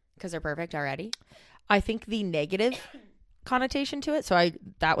because they're perfect already. I think the negative connotation to it. So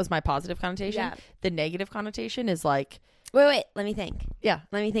that was my positive connotation. Yeah. The negative connotation is like, Wait. Let me think. yeah,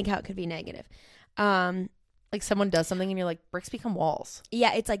 Let me think how it could be negative. like someone does something and you're like, bricks become walls.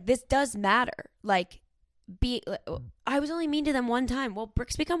 Yeah, it's like this does matter. Like, I was only mean to them one time. Well,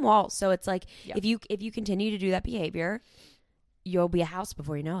 bricks become walls. So it's like if you continue to do that behavior, you'll be a house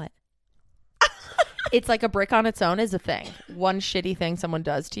before you know it. It's like a brick on its own is a thing. One shitty thing someone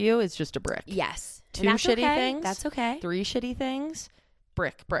does to you is just a brick. Yes. Two shitty things. That's okay. 3 shitty things.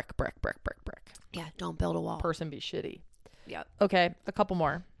 Brick. Yeah, don't build a wall. Person be shitty. Yep. Okay, a couple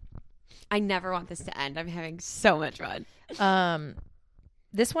more. I never want this to end. I'm having so much fun.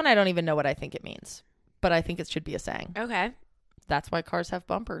 This one I don't even know what I think it means, but I think it should be a saying. Okay. That's why cars have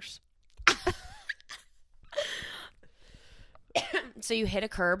bumpers. So you hit a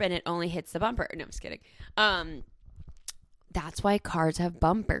curb and it only hits the bumper. No, I'm just kidding. That's why cars have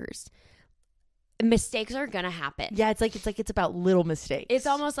bumpers. Mistakes are gonna happen. Yeah, it's about little mistakes. It's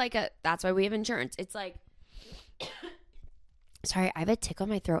almost like that's why we have insurance. It's like sorry, I have a tickle in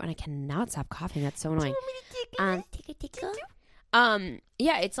my throat and I cannot stop coughing. That's so annoying. Tickle.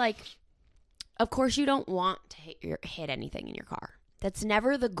 Yeah, it's like of course you don't want to hit anything in your car. That's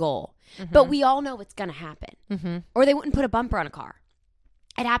never the goal. Mm-hmm. But we all know it's gonna happen. Mm-hmm. Or they wouldn't put a bumper on a car.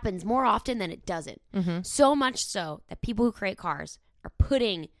 It happens more often than it doesn't. Mm-hmm. So much so that people who create cars are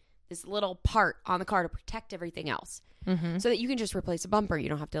putting this little part on the car to protect everything else. Mm-hmm. So that you can just replace a bumper. You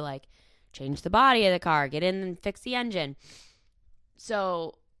don't have to like change the body of the car, get in and fix the engine.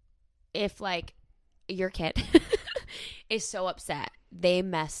 So if like your kid is so upset, they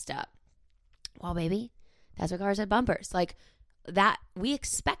messed up. Well, baby, that's why cars have bumpers. Like that, we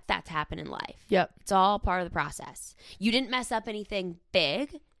expect that to happen in life. Yep. It's all part of the process. You didn't mess up anything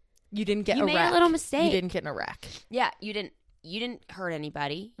big. You didn't get you a made wreck. a little mistake. You didn't get in a wreck. Yeah, you didn't hurt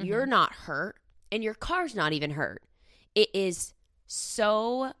anybody. Mm-hmm. You're not hurt. And your car's not even hurt. It is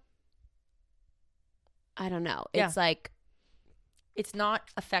so, I don't know. It's like, it's not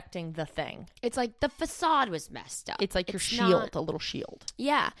affecting the thing. it's like the facade was messed up. It's like your It's shield, not- a little shield.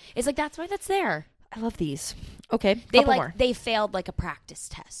 Yeah. It's like, that's why that's there. I love these. Okay, They couple like, more. they failed like a practice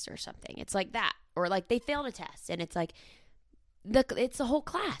test or something. It's like that. Or like they failed a test and it's like, it's the whole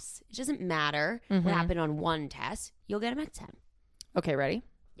class. It doesn't matter Mm-hmm. what happened on one test. You'll get them next time. Okay, ready?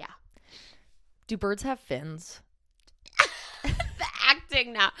 Yeah. Do birds have fins? The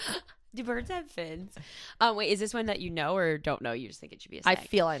acting now. Do birds have fins? Wait, is this one that you know or don't know? You just think it should be a I saying?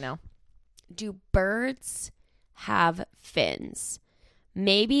 feel I know. Do birds have fins?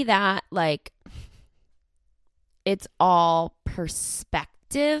 Maybe that, like, it's all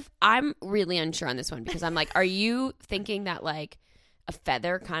perspective. I'm really unsure on this one because I'm like, are you thinking that, like, a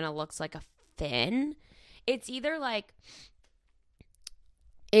feather kind of looks like a fin? It's either, like,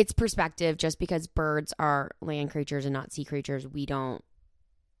 it's perspective just because birds are land creatures and not sea creatures. We don't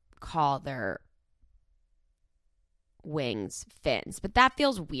call their wings fins, but that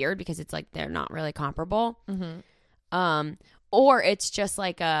feels weird because it's like they're not really comparable. Mm-hmm. Or it's just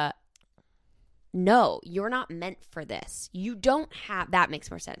like no, you're not meant for this. You don't have, that makes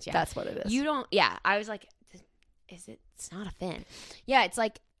more sense. Yeah, That's what it is. you don't. Yeah, I was like, it's not a fin. Yeah, it's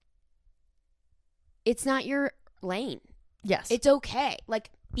like it's not your lane. Yes. It's okay. Like,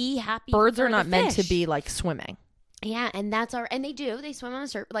 be happy. Birds for are the not meant to fish. be like swimming. Yeah, and that's our, and they swim on the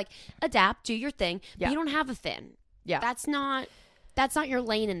surface. Like, adapt, do your thing. Yeah. But you don't have a fin. Yeah. That's not your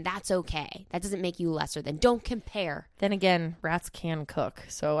lane, and that's okay. That doesn't make you lesser than. Don't compare. Then again, rats can cook,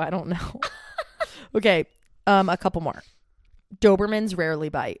 so I don't know. Okay, a couple more. Dobermans rarely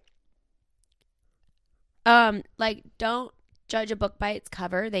bite. Like, don't judge a book by its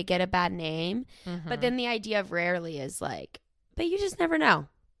cover. They get a bad name. Mm-hmm. But then the idea of rarely is like, but you just never know.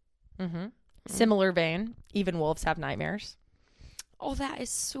 Mm-hmm. Similar vein, even wolves have nightmares. Oh, that is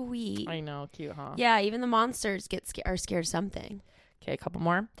sweet. I know, cute, huh? Yeah, even the monsters are scared of something. Okay, a couple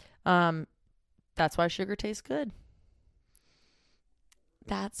more. That's why sugar tastes good.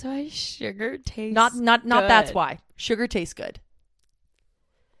 That's why sugar tastes Not that's good. why. Sugar tastes good.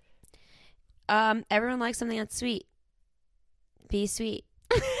 Everyone likes something that's sweet. Be sweet.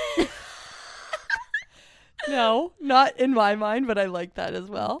 No, not in my mind, but I like that as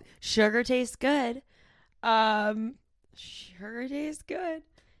well. Sugar tastes good. Sugar tastes good.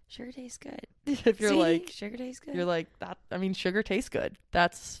 Sugar tastes good. If you're See? like, sugar tastes good. you're like that. I mean, sugar tastes good.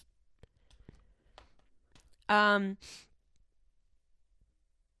 That's I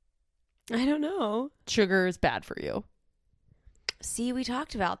don't know. sugar is bad for you. See, we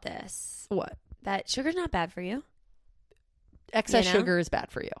talked about this. What? That sugar's not bad for you. Excess You know? sugar is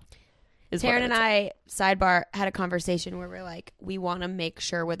bad for you. Is what Taryn would and say. I, sidebar, had a conversation where we're like, we want to make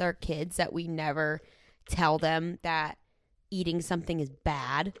sure with our kids that we never tell them that eating something is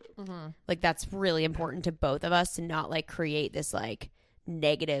bad. Mm-hmm. Like, that's really important to both of us to not, like, create this, like,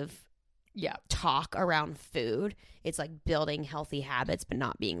 negative talk around food. It's like building healthy habits, but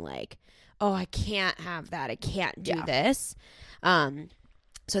not being like, oh, I can't have that. I can't do this.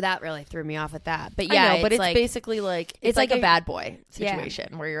 So that really threw me off with that. But yeah, I know, but it's like, basically like it's like a bad boy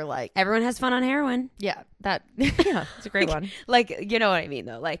situation where you're like, everyone has fun on heroin. yeah, it's a great one. Like, you know what I mean,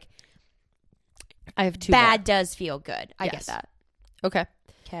 though. Like, I have two. bad does feel good. I Yes. get that. Okay.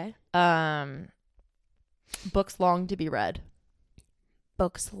 Okay. Books long to be read.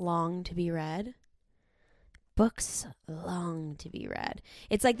 Books long to be read. Books long to be read.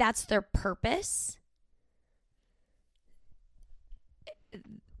 It's like that's their purpose.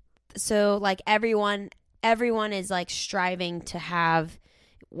 So like everyone is like striving to have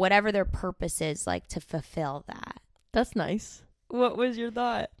whatever their purpose is, like to fulfill that. That's nice. What was your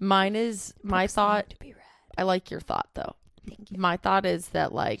thought? Mine is my Books long thought. to be read. I like your thought though. Thank you. My thought is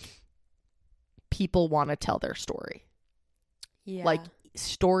that like people want to tell their story. Yeah. Like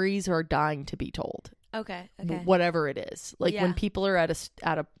stories are dying to be told. Okay. Whatever it is. Like Yeah. when people are at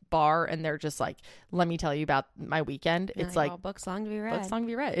a bar and they're just like, let me tell you about my weekend. It's like books long to be read. books long to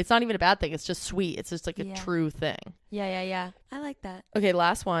be read. It's not even a bad thing. It's just sweet. It's just like a Yeah. true thing. Yeah. I like that. Okay,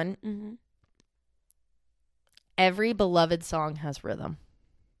 last one. Mm-hmm. Every beloved song has rhythm.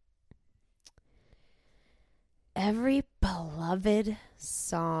 Every beloved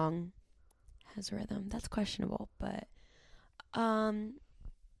song has rhythm. That's questionable, but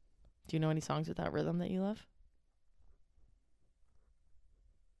Do you know any songs without rhythm that you love?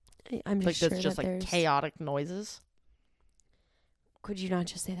 I'm just Like sure that's just that like there's... chaotic noises. Could you not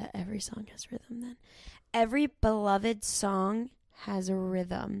just say that every song has rhythm then? Every beloved song has a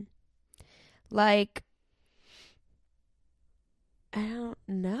rhythm. Like, I don't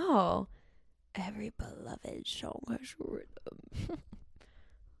know. Every beloved song has a rhythm. I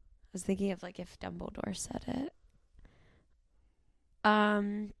was thinking of like if Dumbledore said it.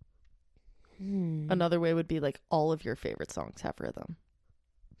 Another way would be like all of your favorite songs have rhythm.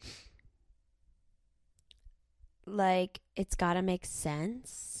 Like, it's got to make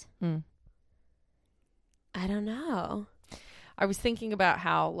sense. Mm. I don't know. I was thinking about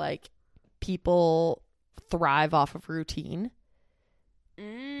how like people thrive off of routine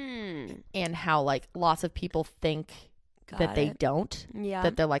and how like lots of people think that they don't. Yeah.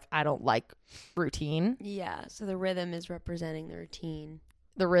 That they're like, I don't like routine. Yeah. So the rhythm is representing the routine.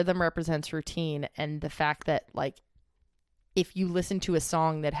 The rhythm represents routine, and the fact that like if you listen to a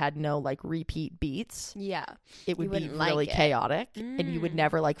song that had no like repeat beats, Yeah. it would be wouldn't like really it. chaotic and you would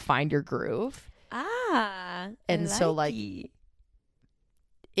never like find your groove. And so like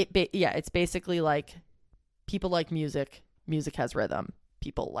it's basically like people like music has rhythm,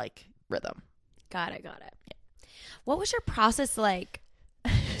 people like rhythm. Got it. Yeah. What was your process like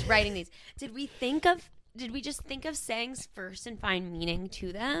writing these? Did we just think of sayings first and find meaning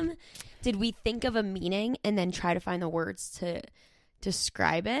to them? Did we think of a meaning and then try to find the words to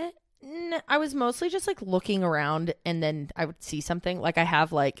describe it? I was mostly just like looking around and then I would see something. Like I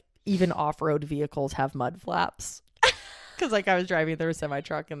have like even off-road vehicles have mud flaps. Because like I was driving through a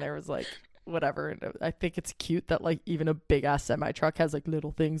semi-truck and there was like whatever. And I think it's cute that like even a big ass semi-truck has like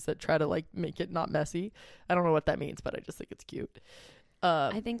little things that try to like make it not messy. I don't know what that means, but I just think it's cute.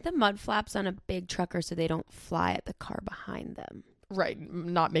 I think the mud flaps on a big truck are so they don't fly at the car behind them. Right.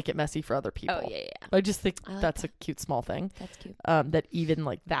 Not make it messy for other people. Oh, yeah. I just think like that's that. a cute small thing. That's cute. That even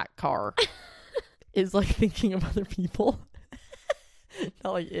like that car is like thinking of other people.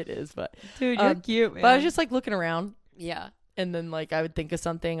 Not like it is, but Dude, you're cute, man. But I was just like looking around. Yeah. And then like I would think of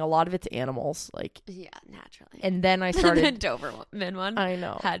something. A lot of it's animals. Like Yeah, naturally. and then I the started Doberman one. I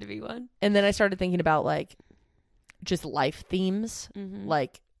know. Had to be one. And then I started thinking about like just life themes. Mm-hmm.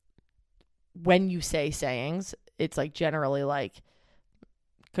 Like when you say sayings, it's like generally like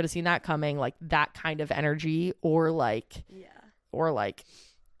could have seen that coming, like that kind of energy, or like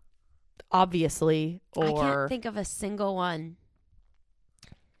obviously, or I can't think of a single one.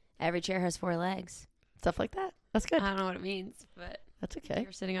 Every chair has 4 legs. stuff like that. That's good. I don't know what it means, but That's okay.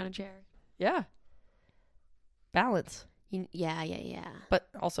 you're sitting on a chair. Yeah. Balance. Yeah. But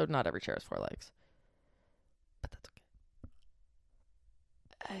also not every chair has 4 legs. But that's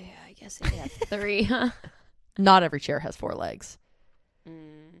okay. guess yeah, 3. Not every chair has 4 legs.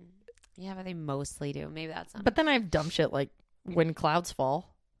 Yeah, but they mostly do. Maybe that's not. But then I have dumb shit like when clouds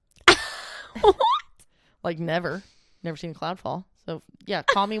fall. What? Like never seen a cloud fall. So yeah,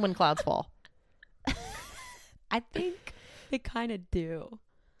 call me when clouds fall. I think they kind of do.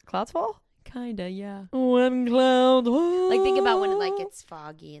 Clouds fall? Kinda, yeah. When clouds fall. Like think about when it like gets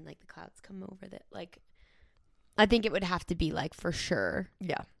foggy and like the clouds come over that. Like, I think it would have to be like for sure.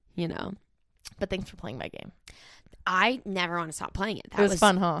 Yeah. You know. But thanks for playing my game. I never want to stop playing it. That It was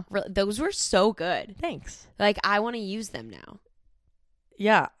fun, huh? Those were so good. Thanks. Like I want to use them now.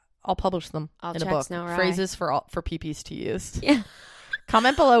 Yeah, I'll publish them I'll in a check book. Snow Rye. Phrases for PPs to use. Yeah.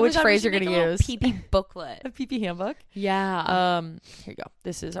 Comment below Oh my which God, phrase we you're should going to make a use. little PP booklet. A PP handbook. Yeah. Here you go.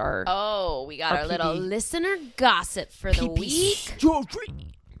 This is our. Oh, we got our our little PP. listener gossip for the PP week.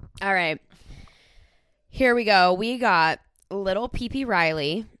 story. All right. Here we go. We got little PP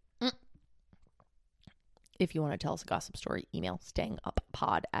Riley. If you want to tell us a gossip story, email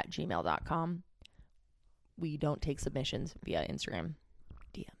stayinguppod@gmail.com. We don't take submissions via Instagram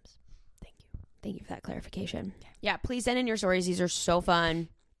DMs. Thank you. Thank you for that clarification. Yeah, please send in your stories. These are so fun.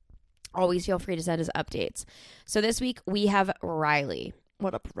 Always feel free to send us updates. So this week we have Riley.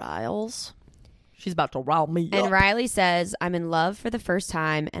 What up, Riles? She's about to rile me And up. Riley says, I'm in love for the first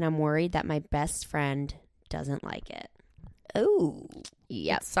time and I'm worried that my best friend doesn't like it. Oh.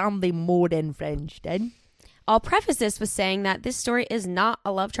 Yep. It's something more than French, then. I'll preface this with saying that this story is not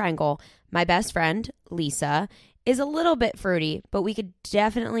a love triangle. My best friend, Lisa, is a little bit fruity, but we could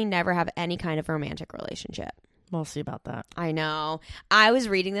definitely never have any kind of romantic relationship. We'll see about that. I know. I was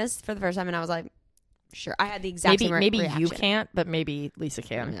reading this for the first time and I was like, sure. I had the exact same Maybe reaction. you can't, but maybe Lisa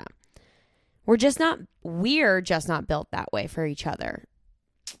can. Yeah. We're just not built that way for each other.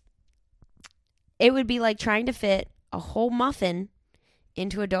 It would be like trying to fit a whole muffin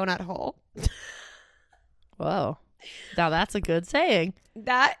into a donut hole. Whoa. Now that's a good saying.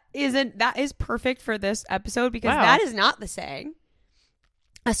 That is perfect for this episode because Wow. that is not the saying.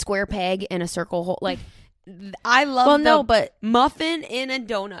 A square peg in a circle hole. Like, I love Well, the no, but muffin in a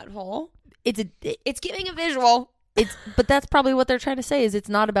donut hole. It's giving a visual. But that's probably what they're trying to say is it's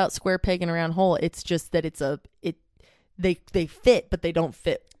not about square peg in a round hole. It's just that they fit, but they don't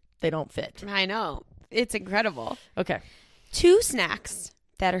fit. They don't fit. I know. It's incredible. Okay. 2 snacks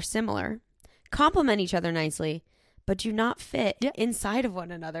that are similar, complement each other nicely, but do not fit inside of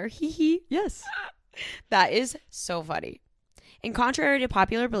one another. Hee hee. Yes. That is so funny. And contrary to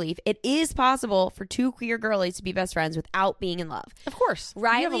popular belief, it is possible for 2 queer girlies to be best friends without being in love. Of course.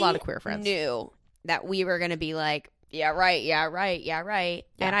 Riley you have a lot of queer friends. Knew that we were going to be like, yeah, right. Yeah.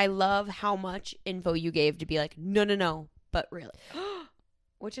 And I love how much info you gave to be like, no, but really.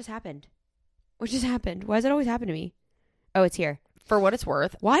 What just happened? Why does it always happen to me? Oh, it's here. For what it's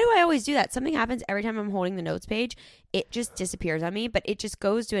worth. Why do I always do that? Something happens every time I'm holding the notes page. It just disappears on me, but it just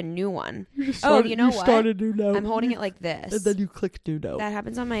goes to a new one. You know what? Start a new note. I'm holding it like this. And then you click new note. That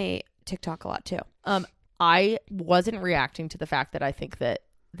happens on my TikTok a lot too. I wasn't reacting to the fact that I think that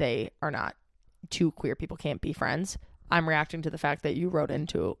they are not 2 queer people can't be friends. I'm reacting to the fact that you wrote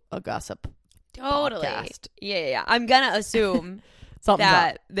into a gossip Totally. podcast. Yeah. I'm going to assume Something's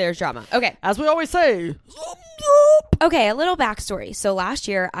that up. there's drama. Okay. As we always say. Okay, a little backstory. So last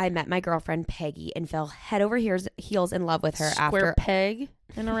year, I met my girlfriend Peggy and fell head over heels in love with her Square peg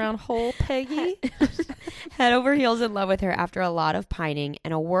in a round hole, Peggy. head over heels in love with her after a lot of pining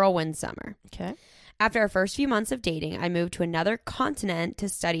and a whirlwind summer. Okay. After our first few months of dating, I moved to another continent to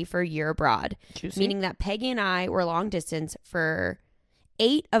study for a year abroad, meaning that Peggy and I were long distance for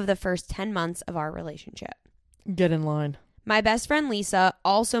 8 of the first 10 months of our relationship. Get in line. My best friend Lisa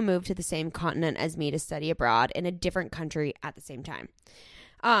also moved to the same continent as me to study abroad in a different country at the same time.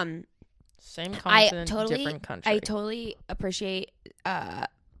 Same continent, different country. I totally appreciate the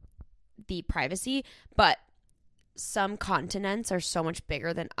privacy, but some continents are so much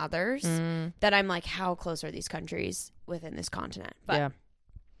bigger than others that I'm like, how close are these countries within this continent? But yeah.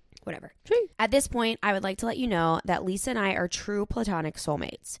 Whatever. At this point, I would like to let you know that Lisa and I are true platonic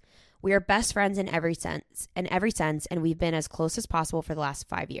soulmates. We are best friends in every sense, and we've been as close as possible for the last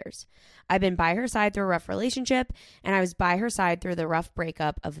 5 years. I've been by her side through a rough relationship, and I was by her side through the rough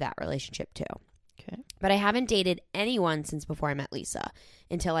breakup of that relationship too. Okay. But I haven't dated anyone since before I met Lisa,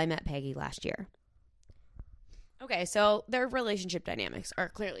 until I met Peggy last year. Okay, so their relationship dynamics are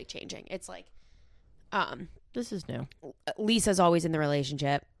clearly changing. It's like, This is new. Lisa's always in the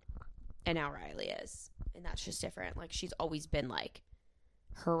relationship, and now Riley is. And that's just different. Like, she's always been like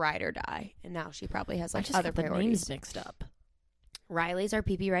her ride or die, and now she probably has like other the priorities. names mixed up. Riley's our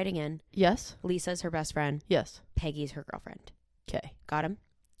PP writing in. Yes. Lisa's her best friend. Yes. Peggy's her girlfriend. Okay. Got him?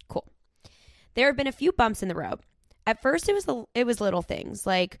 Cool. There have been a few bumps in the road. At first, it was little things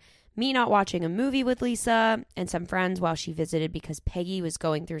like me not watching a movie with Lisa and some friends while she visited because Peggy was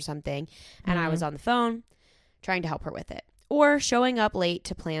going through something and I was on the phone trying to help her with it. Or showing up late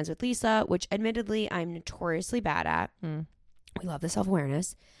to plans with Lisa, which admittedly I'm notoriously bad at. We love the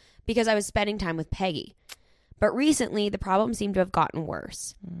self-awareness. Because I was spending time with Peggy. But recently, the problem seemed to have gotten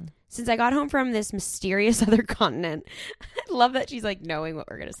worse. Since I got home from this mysterious other continent, I love that she's like knowing what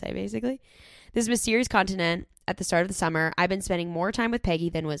we're going to say, basically. This mysterious continent at the start of the summer, I've been spending more time with Peggy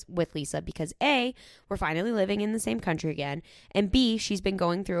than was with Lisa because A, we're finally living in the same country again, and B, she's been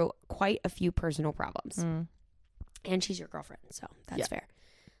going through quite a few personal problems. And she's your girlfriend, so that's fair.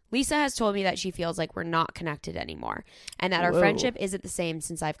 Lisa has told me that she feels like we're not connected anymore and that our friendship isn't the same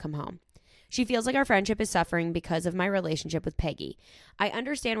since I've come home. She feels like our friendship is suffering because of my relationship with Peggy. I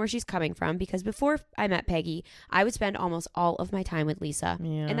understand where she's coming from because before I met Peggy, I would spend almost all of my time with Lisa,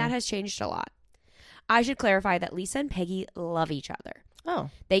 and that has changed a lot. I should clarify that Lisa and Peggy love each other. Oh.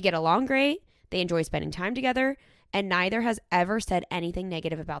 They get along great, they enjoy spending time together, and neither has ever said anything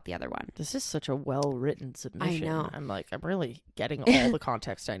negative about the other one. This is such a well-written submission. I know. I'm really getting all the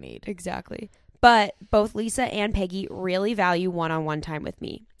context I need. Exactly. But both Lisa and Peggy really value one-on-one time with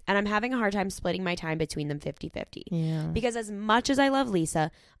me. And I'm having a hard time splitting my time between them 50-50. Yeah. Because as much as I love Lisa,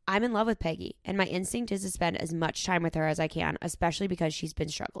 I'm in love with Peggy. And my instinct is to spend as much time with her as I can, especially because she's been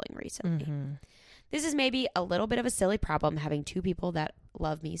struggling recently. This is maybe a little bit of a silly problem having two people that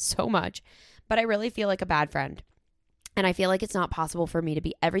love me so much, but I really feel like a bad friend. And I feel like it's not possible for me to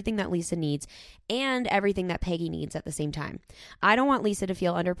be everything that Lisa needs and everything that Peggy needs at the same time. I don't want Lisa to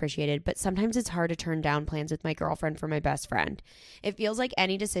feel underappreciated, but sometimes it's hard to turn down plans with my girlfriend for my best friend. It feels like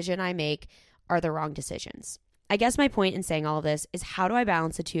any decision I make are the wrong decisions. I guess my point in saying all of this is how do I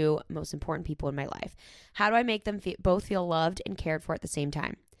balance the two most important people in my life? How do I make them both feel loved and cared for at the same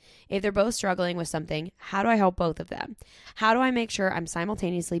time? If they're both struggling with something, how do I help both of them? How do I make sure I'm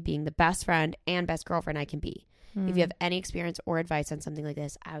simultaneously being the best friend and best girlfriend I can be? If you have any experience or advice on something like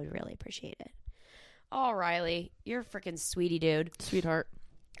this, I would really appreciate it. Oh, Riley, you're a freaking sweetie, dude. Sweetheart.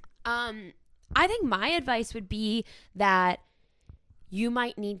 I think my advice would be that you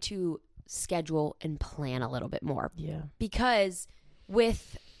might need to schedule and plan a little bit more. Yeah. Because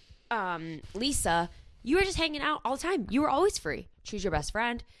with Lisa, you were just hanging out all the time. You were always free. She's your best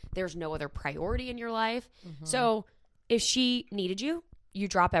friend. There's no other priority in your life. So if she needed you, you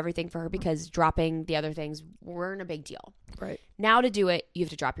drop everything for her because dropping the other things weren't a big deal. Right. Now to do it, you have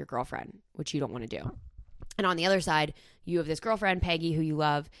to drop your girlfriend, which you don't want to do. And on the other side, you have this girlfriend, Peggy, who you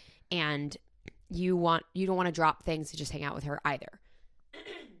love, and you don't want to drop things to just hang out with her either.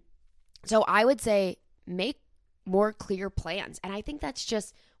 So I would say make more clear plans. And I think that's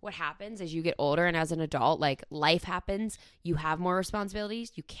just what happens as you get older and as an adult. Like, life happens. You have more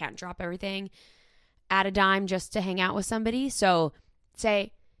responsibilities. You can't drop everything at a dime just to hang out with somebody. So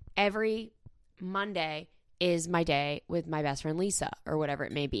say every Monday is my day with my best friend Lisa or whatever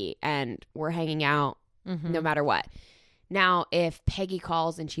it may be, and we're hanging out no matter what. Now, if Peggy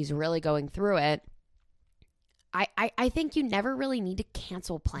calls and she's really going through it, I think you never really need to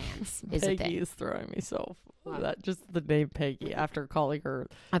cancel plans. Is the Peggy thing. is throwing me so. That just the name Peggy after calling her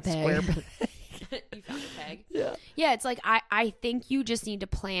A peg. square. You found a peg. Yeah. Yeah, it's like I think you just need to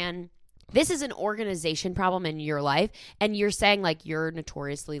plan. This is an organization problem in your life, and you're saying like you're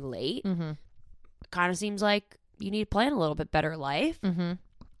notoriously late. Kind of seems like you need to plan a little bit better life.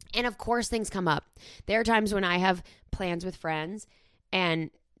 And of course, things come up. There are times when I have plans with friends, and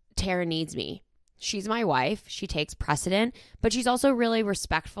Tara needs me. She's my wife. She takes precedent, but she's also really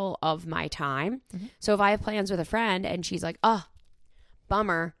respectful of my time. So if I have plans with a friend and she's like, oh,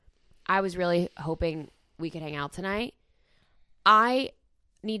 bummer, I was really hoping we could hang out tonight, I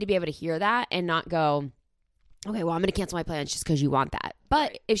need to be able to hear that and not go, okay, well, I'm going to cancel my plans just because you want that.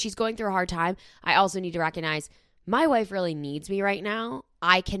 But if she's going through a hard time, I also need to recognize my wife really needs me right now.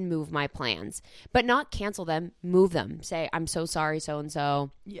 I can move my plans, but not cancel them, move them. Say, I'm so sorry,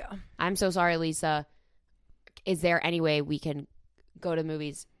 so-and-so. Yeah. I'm so sorry, Lisa. Is there any way we can go to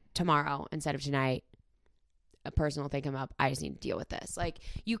movies tomorrow instead of tonight? A personal thing come up. I just need to deal with this. Like,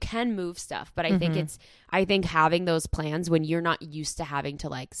 you can move stuff, but I think having those plans when you're not used to having to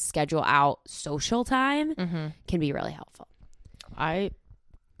like schedule out social time can be really helpful. I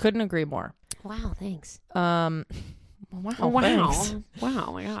couldn't agree more. Wow, thanks. Wow. Thanks.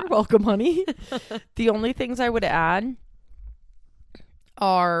 Wow, my God. You're welcome, honey. The only things I would add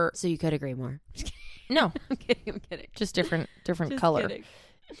are So you could agree more. no, I'm kidding. just different Just color. kidding.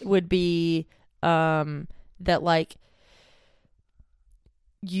 Would be that like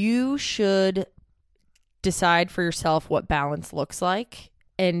you should decide for yourself what balance looks like,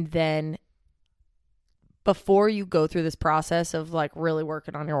 and then before you go through this process of like really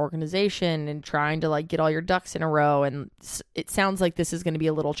working on your organization and trying to like get all your ducks in a row, and it sounds like this is going to be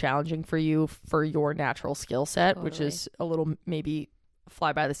a little challenging for you for your natural skill set, which is a little maybe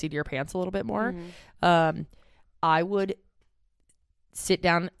fly by the seat of your pants a little bit more. I would sit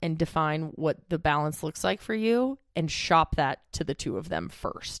down and define what the balance looks like for you and shop that to the two of them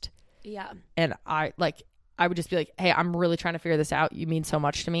first. Yeah. And I would just be like, hey, I'm really trying to figure this out. You mean so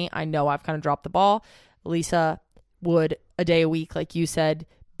much to me. I know I've kind of dropped the ball. Lisa would, a day a week, like you said,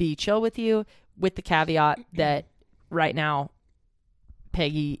 be chill with you, with the caveat that right now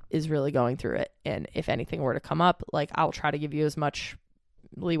Peggy is really going through it. And if anything were to come up, like, I'll try to give you as much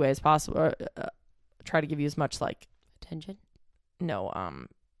leeway as possible. Or, try to give you as much like attention. No,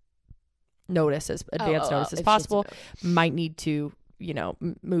 notice as advanced notice as possible. Might need to, you know,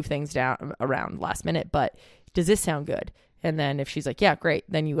 move things down around last minute, but does this sound good? And then if she's like, yeah, great,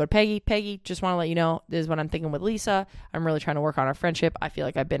 then you go to Peggy, just want to let you know, this is what I'm thinking with Lisa. I'm really trying to work on our friendship. I feel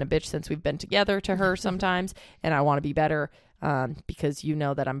like I've been a bitch since we've been together to her sometimes, and I want to be better because you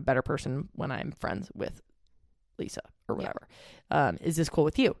know that I'm a better person when I'm friends with Lisa or whatever. Yeah. Is this cool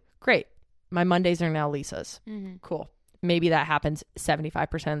with you? Great. My Mondays are now Lisa's. Cool. Maybe that happens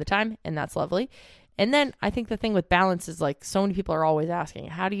 75% of the time, and that's lovely. And then I think the thing with balance is, like, so many people are always asking,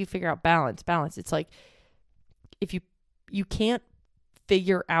 how do you figure out balance? It's like, if you can't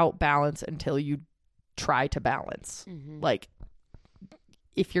figure out balance until you try to balance. Like,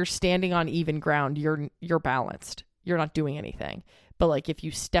 if you're standing on even ground, you're balanced. You're not doing anything. But like, if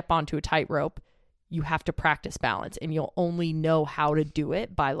you step onto a tightrope, you have to practice balance, and you'll only know how to do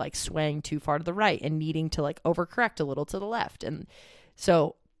it by like swaying too far to the right and needing to like overcorrect a little to the left. And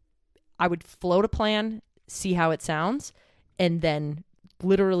so I would float a plan, see how it sounds, and then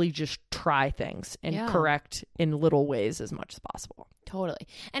literally just try things and correct in little ways as much as possible. Totally.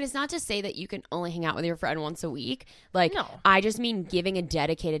 And it's not to say that you can only hang out with your friend once a week. Like, no. I just mean giving a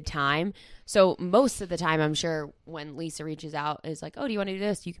dedicated time. So most of the time, I'm sure when Lisa reaches out, is like, oh, do you want to do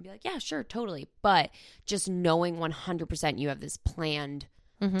this? You can be like, yeah, sure, totally. But just knowing 100% you have this planned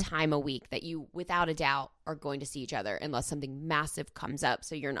time a week that you, without a doubt, are going to see each other unless something massive comes up.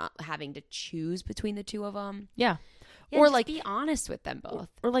 So you're not having to choose between the two of them. Yeah. Or like, be honest with them both.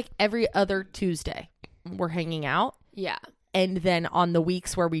 Or like every other Tuesday, we're hanging out. Yeah. And then on the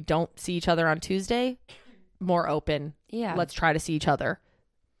weeks where we don't see each other on Tuesday, more open. Yeah. Let's try to see each other.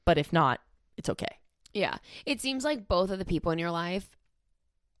 But if not, it's okay. Yeah. It seems like both of the people in your life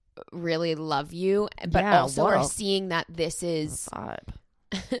really love you, but also are seeing that this is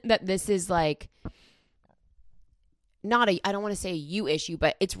that this is like not a, I don't want to say a you issue,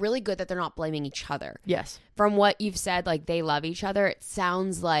 but it's really good that they're not blaming each other. Yes. From what you've said, like, they love each other. It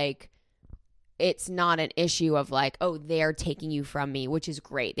sounds like it's not an issue of like, oh, they're taking you from me, which is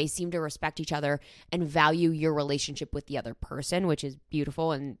great. They seem to respect each other and value your relationship with the other person, which is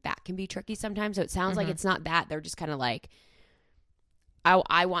beautiful. And that can be tricky sometimes. So it sounds like it's not that. They're just kind of like,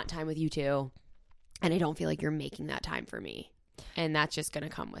 I want time with you too. And I don't feel like you're making that time for me. And that's just going to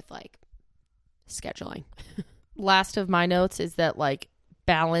come with like scheduling. Last of my notes is that like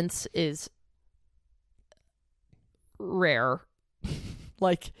balance is rare.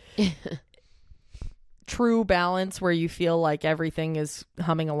 Like true balance where you feel like everything is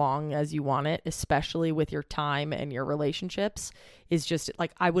humming along as you want it, especially with your time and your relationships, is just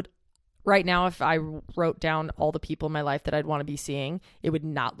like, I would right now, if I wrote down all the people in my life that I'd want to be seeing, it would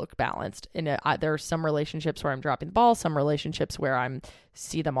not look balanced. And there are some relationships where I'm dropping the ball, some relationships where I'm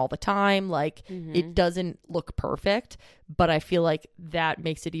see them all the time. Like it doesn't look perfect, but I feel like that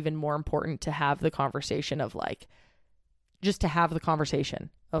makes it even more important to have the conversation of like, just to have the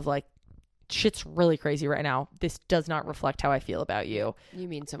conversation of like, shit's really crazy right now. This does not reflect how I feel about you. You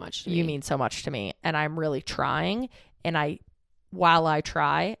mean so much to me. You mean so much to me. And I'm really trying. And while I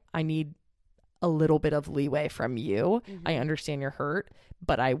try, I need a little bit of leeway from you. I understand you're hurt,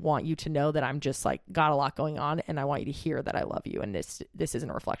 but I want you to know that I'm just like got a lot going on, and I want you to hear that I love you. And this isn't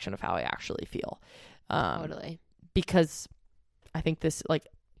a reflection of how I actually feel. Totally. Because I think this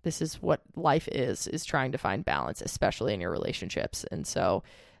is what life is trying to find balance, especially in your relationships. And so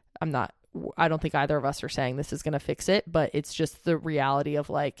I don't think either of us are saying this is going to fix it, but it's just the reality of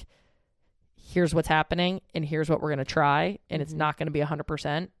like, here's what's happening and here's what we're going to try. And it's not going to be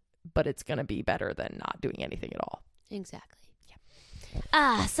 100%, but it's going to be better than not doing anything at all. Exactly.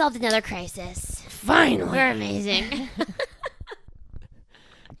 Yeah. Solved another crisis. Finally. We're amazing.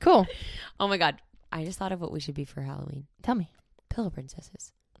 Cool. Oh my God. I just thought of what we should be for Halloween. Tell me. Pillow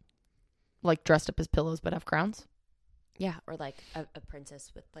princesses. Like dressed up as pillows but have crowns? Yeah. Or like a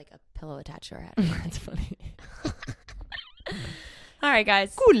princess with like a pillow attached to her head. That's funny. All right,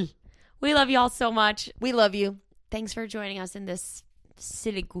 guys. Cool. We love y'all so much. We love you. Thanks for joining us in this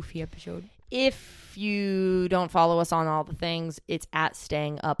silly, goofy episode. If you don't follow us on all the things, it's at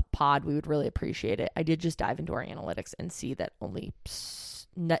Staying Up Pod. We would really appreciate it. I did just dive into our analytics and see that only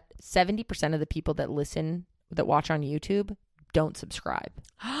 70% of the people that watch on YouTube don't subscribe,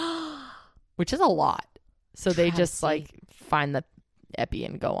 which is a lot. So they just like find the epi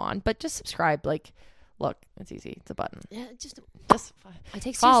and go on. But just subscribe. Like, look, it's easy. It's a button. Yeah, just it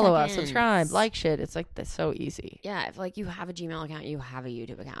takes follow 2 us, seconds. subscribe, like shit. It's like that's so easy. Yeah, if like you have a Gmail account, you have a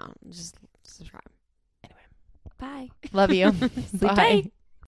YouTube account. Just subscribe. Anyway, bye. Love you. Sleep Bye. tight.